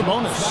by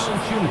Sabonis.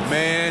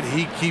 Man,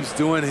 he keeps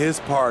doing his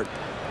part.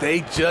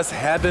 They just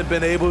haven't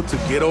been able to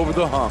get over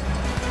the hump.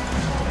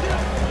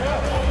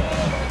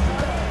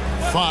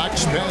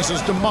 Fox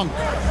passes to Monk.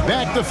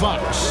 Back to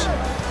Fox.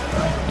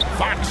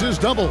 Fox is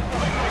doubled.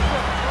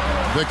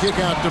 The kick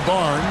out to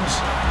Barnes.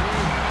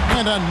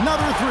 And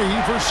another three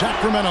for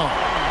Sacramento.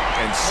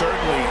 And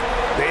certainly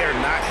they are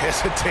not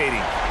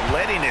hesitating,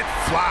 letting it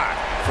fly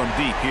from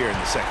deep here in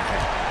the second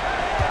half.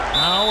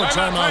 Now a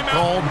timeout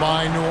called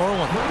by New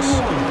Orleans.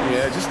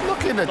 Yeah, just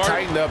looking to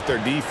tighten up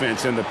their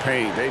defense in the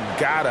paint. They've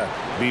got to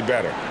be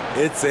better.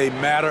 It's a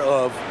matter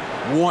of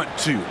want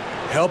to.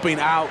 Helping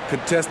out,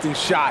 contesting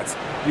shots.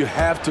 You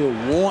have to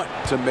want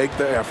to make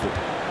the effort.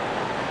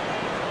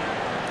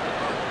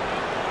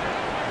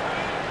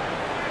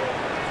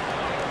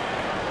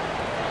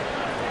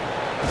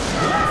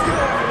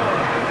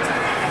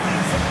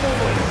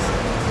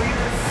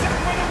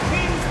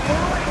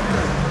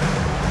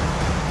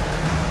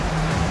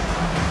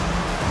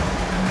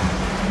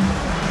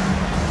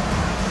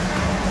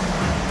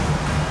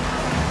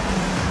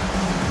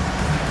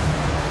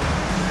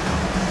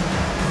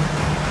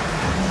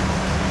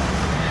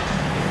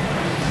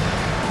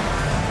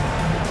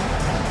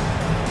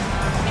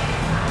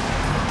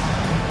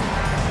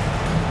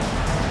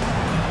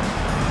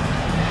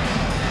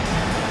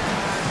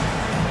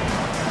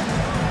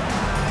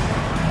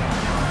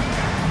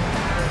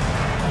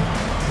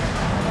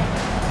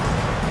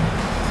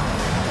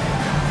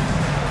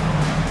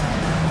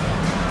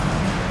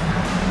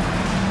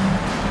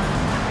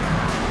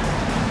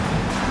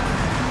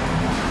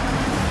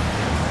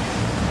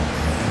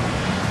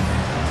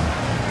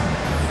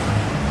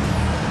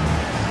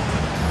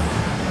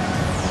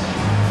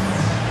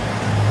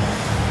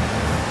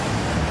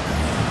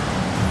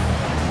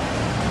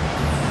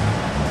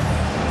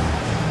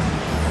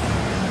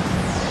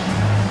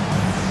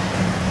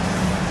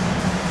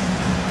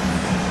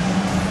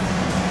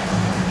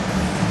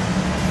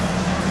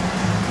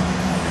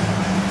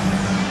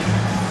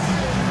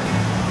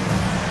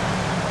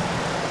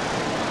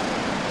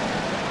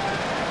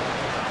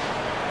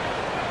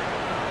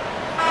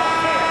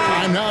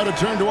 Now to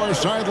turn to our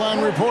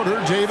sideline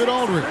reporter, David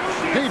Aldridge.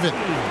 David.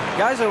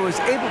 Guys, I was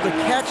able to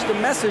catch the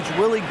message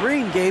Willie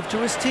Green gave to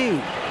his team.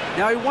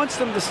 Now he wants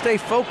them to stay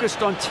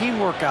focused on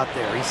teamwork out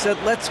there. He said,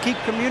 let's keep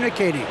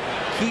communicating,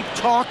 keep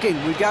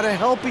talking. We got to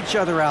help each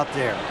other out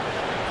there.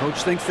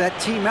 Coach thinks that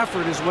team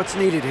effort is what's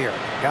needed here.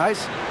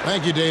 Guys?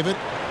 Thank you, David.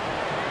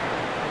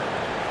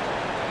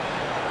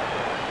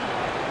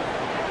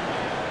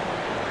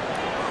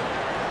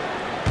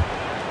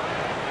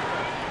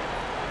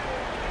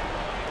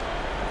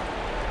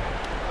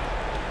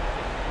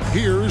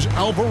 Here's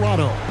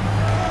Alvarado.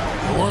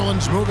 New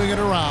Orleans moving it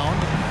around.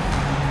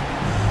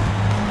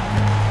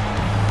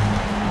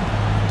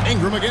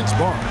 Ingram against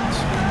Barnes.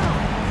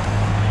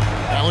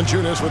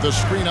 Valanciunas with a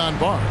screen on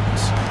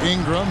Barnes.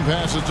 Ingram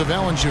passes to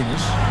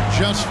Valanciunas.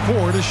 Just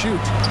 4 to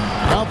shoot.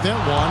 Out that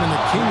one, and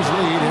the Kings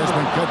lead has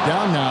been cut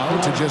down now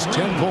to just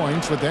 10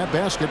 points with that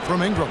basket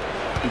from Ingram.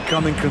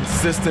 Becoming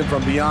consistent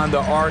from beyond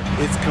the arc,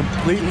 it's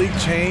completely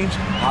changed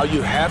how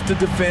you have to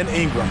defend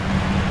Ingram.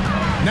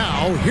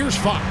 Now, here's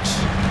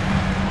Fox.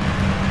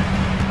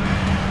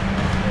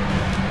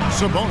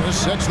 Sabonis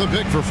sets the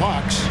pick for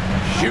Fox.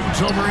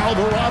 Shoots over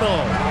Alvarado.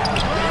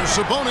 There's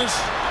Sabonis.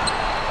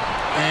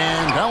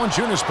 And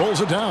Valanciunas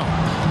pulls it down.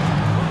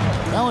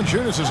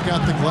 Valanciunas has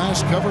got the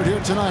glass covered here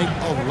tonight.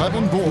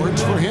 11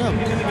 boards for him.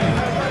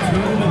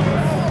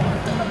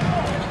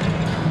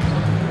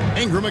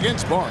 Ingram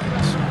against Barnes.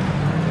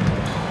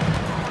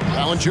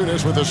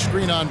 Valanciunas with a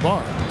screen on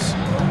Barnes.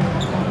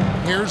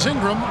 Here's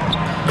Ingram,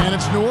 and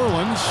it's New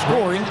Orleans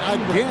scoring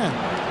again.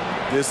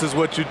 This is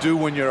what you do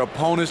when your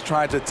opponent's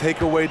trying to take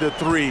away the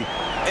three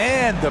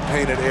and the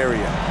painted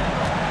area.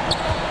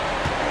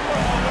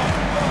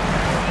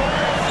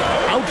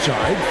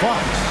 Outside,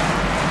 Fox.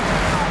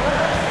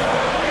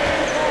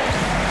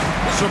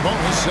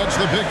 Sabonis sets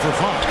the pick for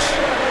Fox.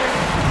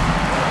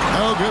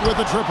 No good with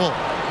the triple.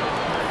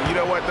 You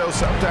know what, though?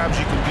 Sometimes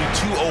you can be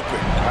too open.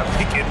 I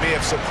think it may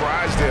have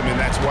surprised him, and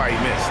that's why he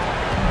missed.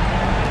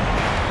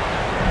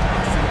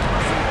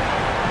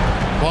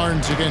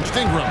 Barnes against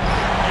Ingram,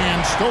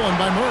 and stolen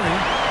by Murray.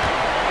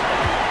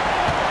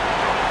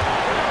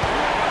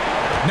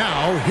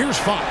 Now, here's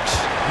Fox.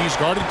 He's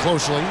guarded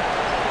closely.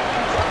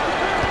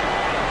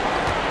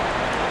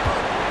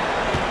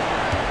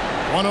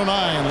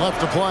 1:09 left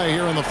to play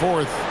here in the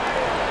fourth.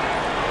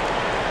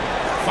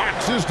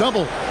 Fox is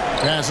double.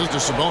 Passes to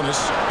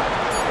Sabonis.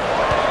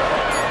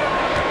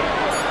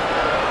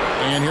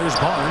 And here's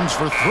Barnes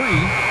for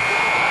three.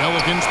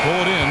 Pelicans pull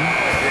it in.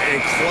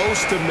 And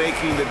close to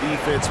making the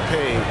defense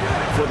pay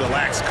for the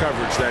lax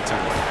coverage that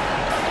time.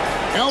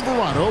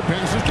 Alvarado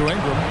passes to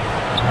Ingram.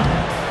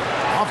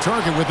 Off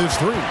target with his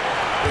three.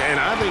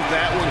 And I think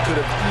that one could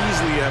have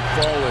easily have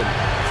fallen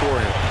for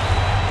him.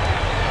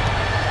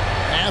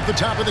 At the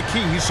top of the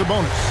key,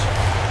 Sabonis.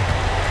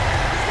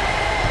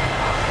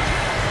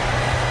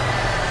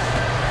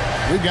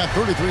 We've got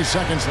 33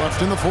 seconds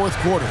left in the fourth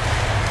quarter.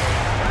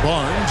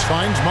 Barnes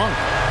finds Monk.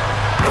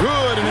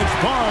 Good, and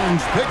it's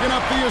Barnes picking up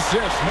the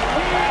assist.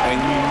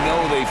 And you know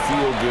they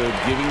feel good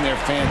giving their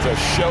fans a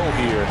show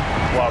here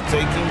while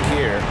taking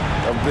care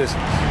of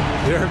business.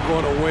 They're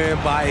going to win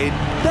by a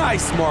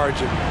nice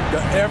margin.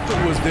 The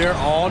effort was there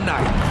all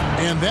night.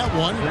 And that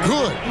one,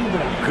 good.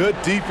 Good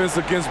defense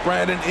against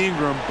Brandon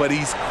Ingram, but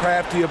he's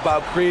crafty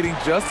about creating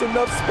just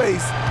enough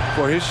space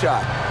for his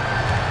shot.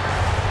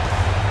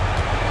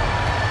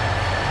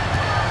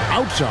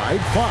 Outside,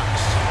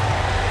 Fox.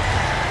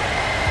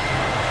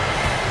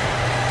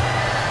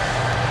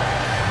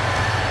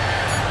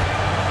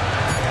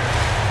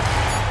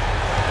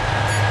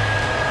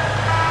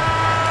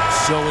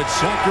 So it's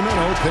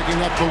Sacramento picking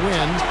up the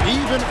win.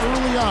 Even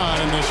early on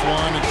in this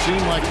one, it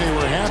seemed like they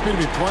were happy to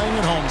be playing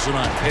at home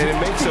tonight. And it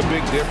makes a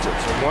big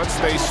difference. Once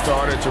they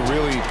started to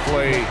really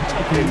play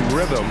in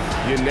rhythm,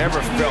 you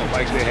never felt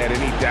like they had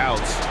any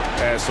doubts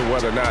as to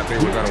whether or not they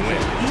were going to win.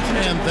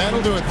 And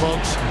that'll do it,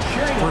 folks.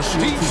 For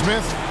Steve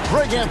Smith,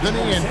 Greg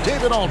Anthony, and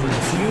David Aldridge,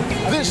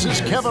 this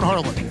is Kevin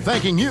Harlan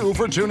thanking you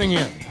for tuning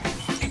in.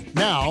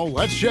 Now,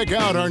 let's check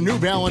out our New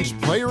Balance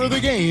Player of the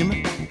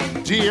Game,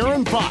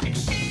 De'Aaron Fox.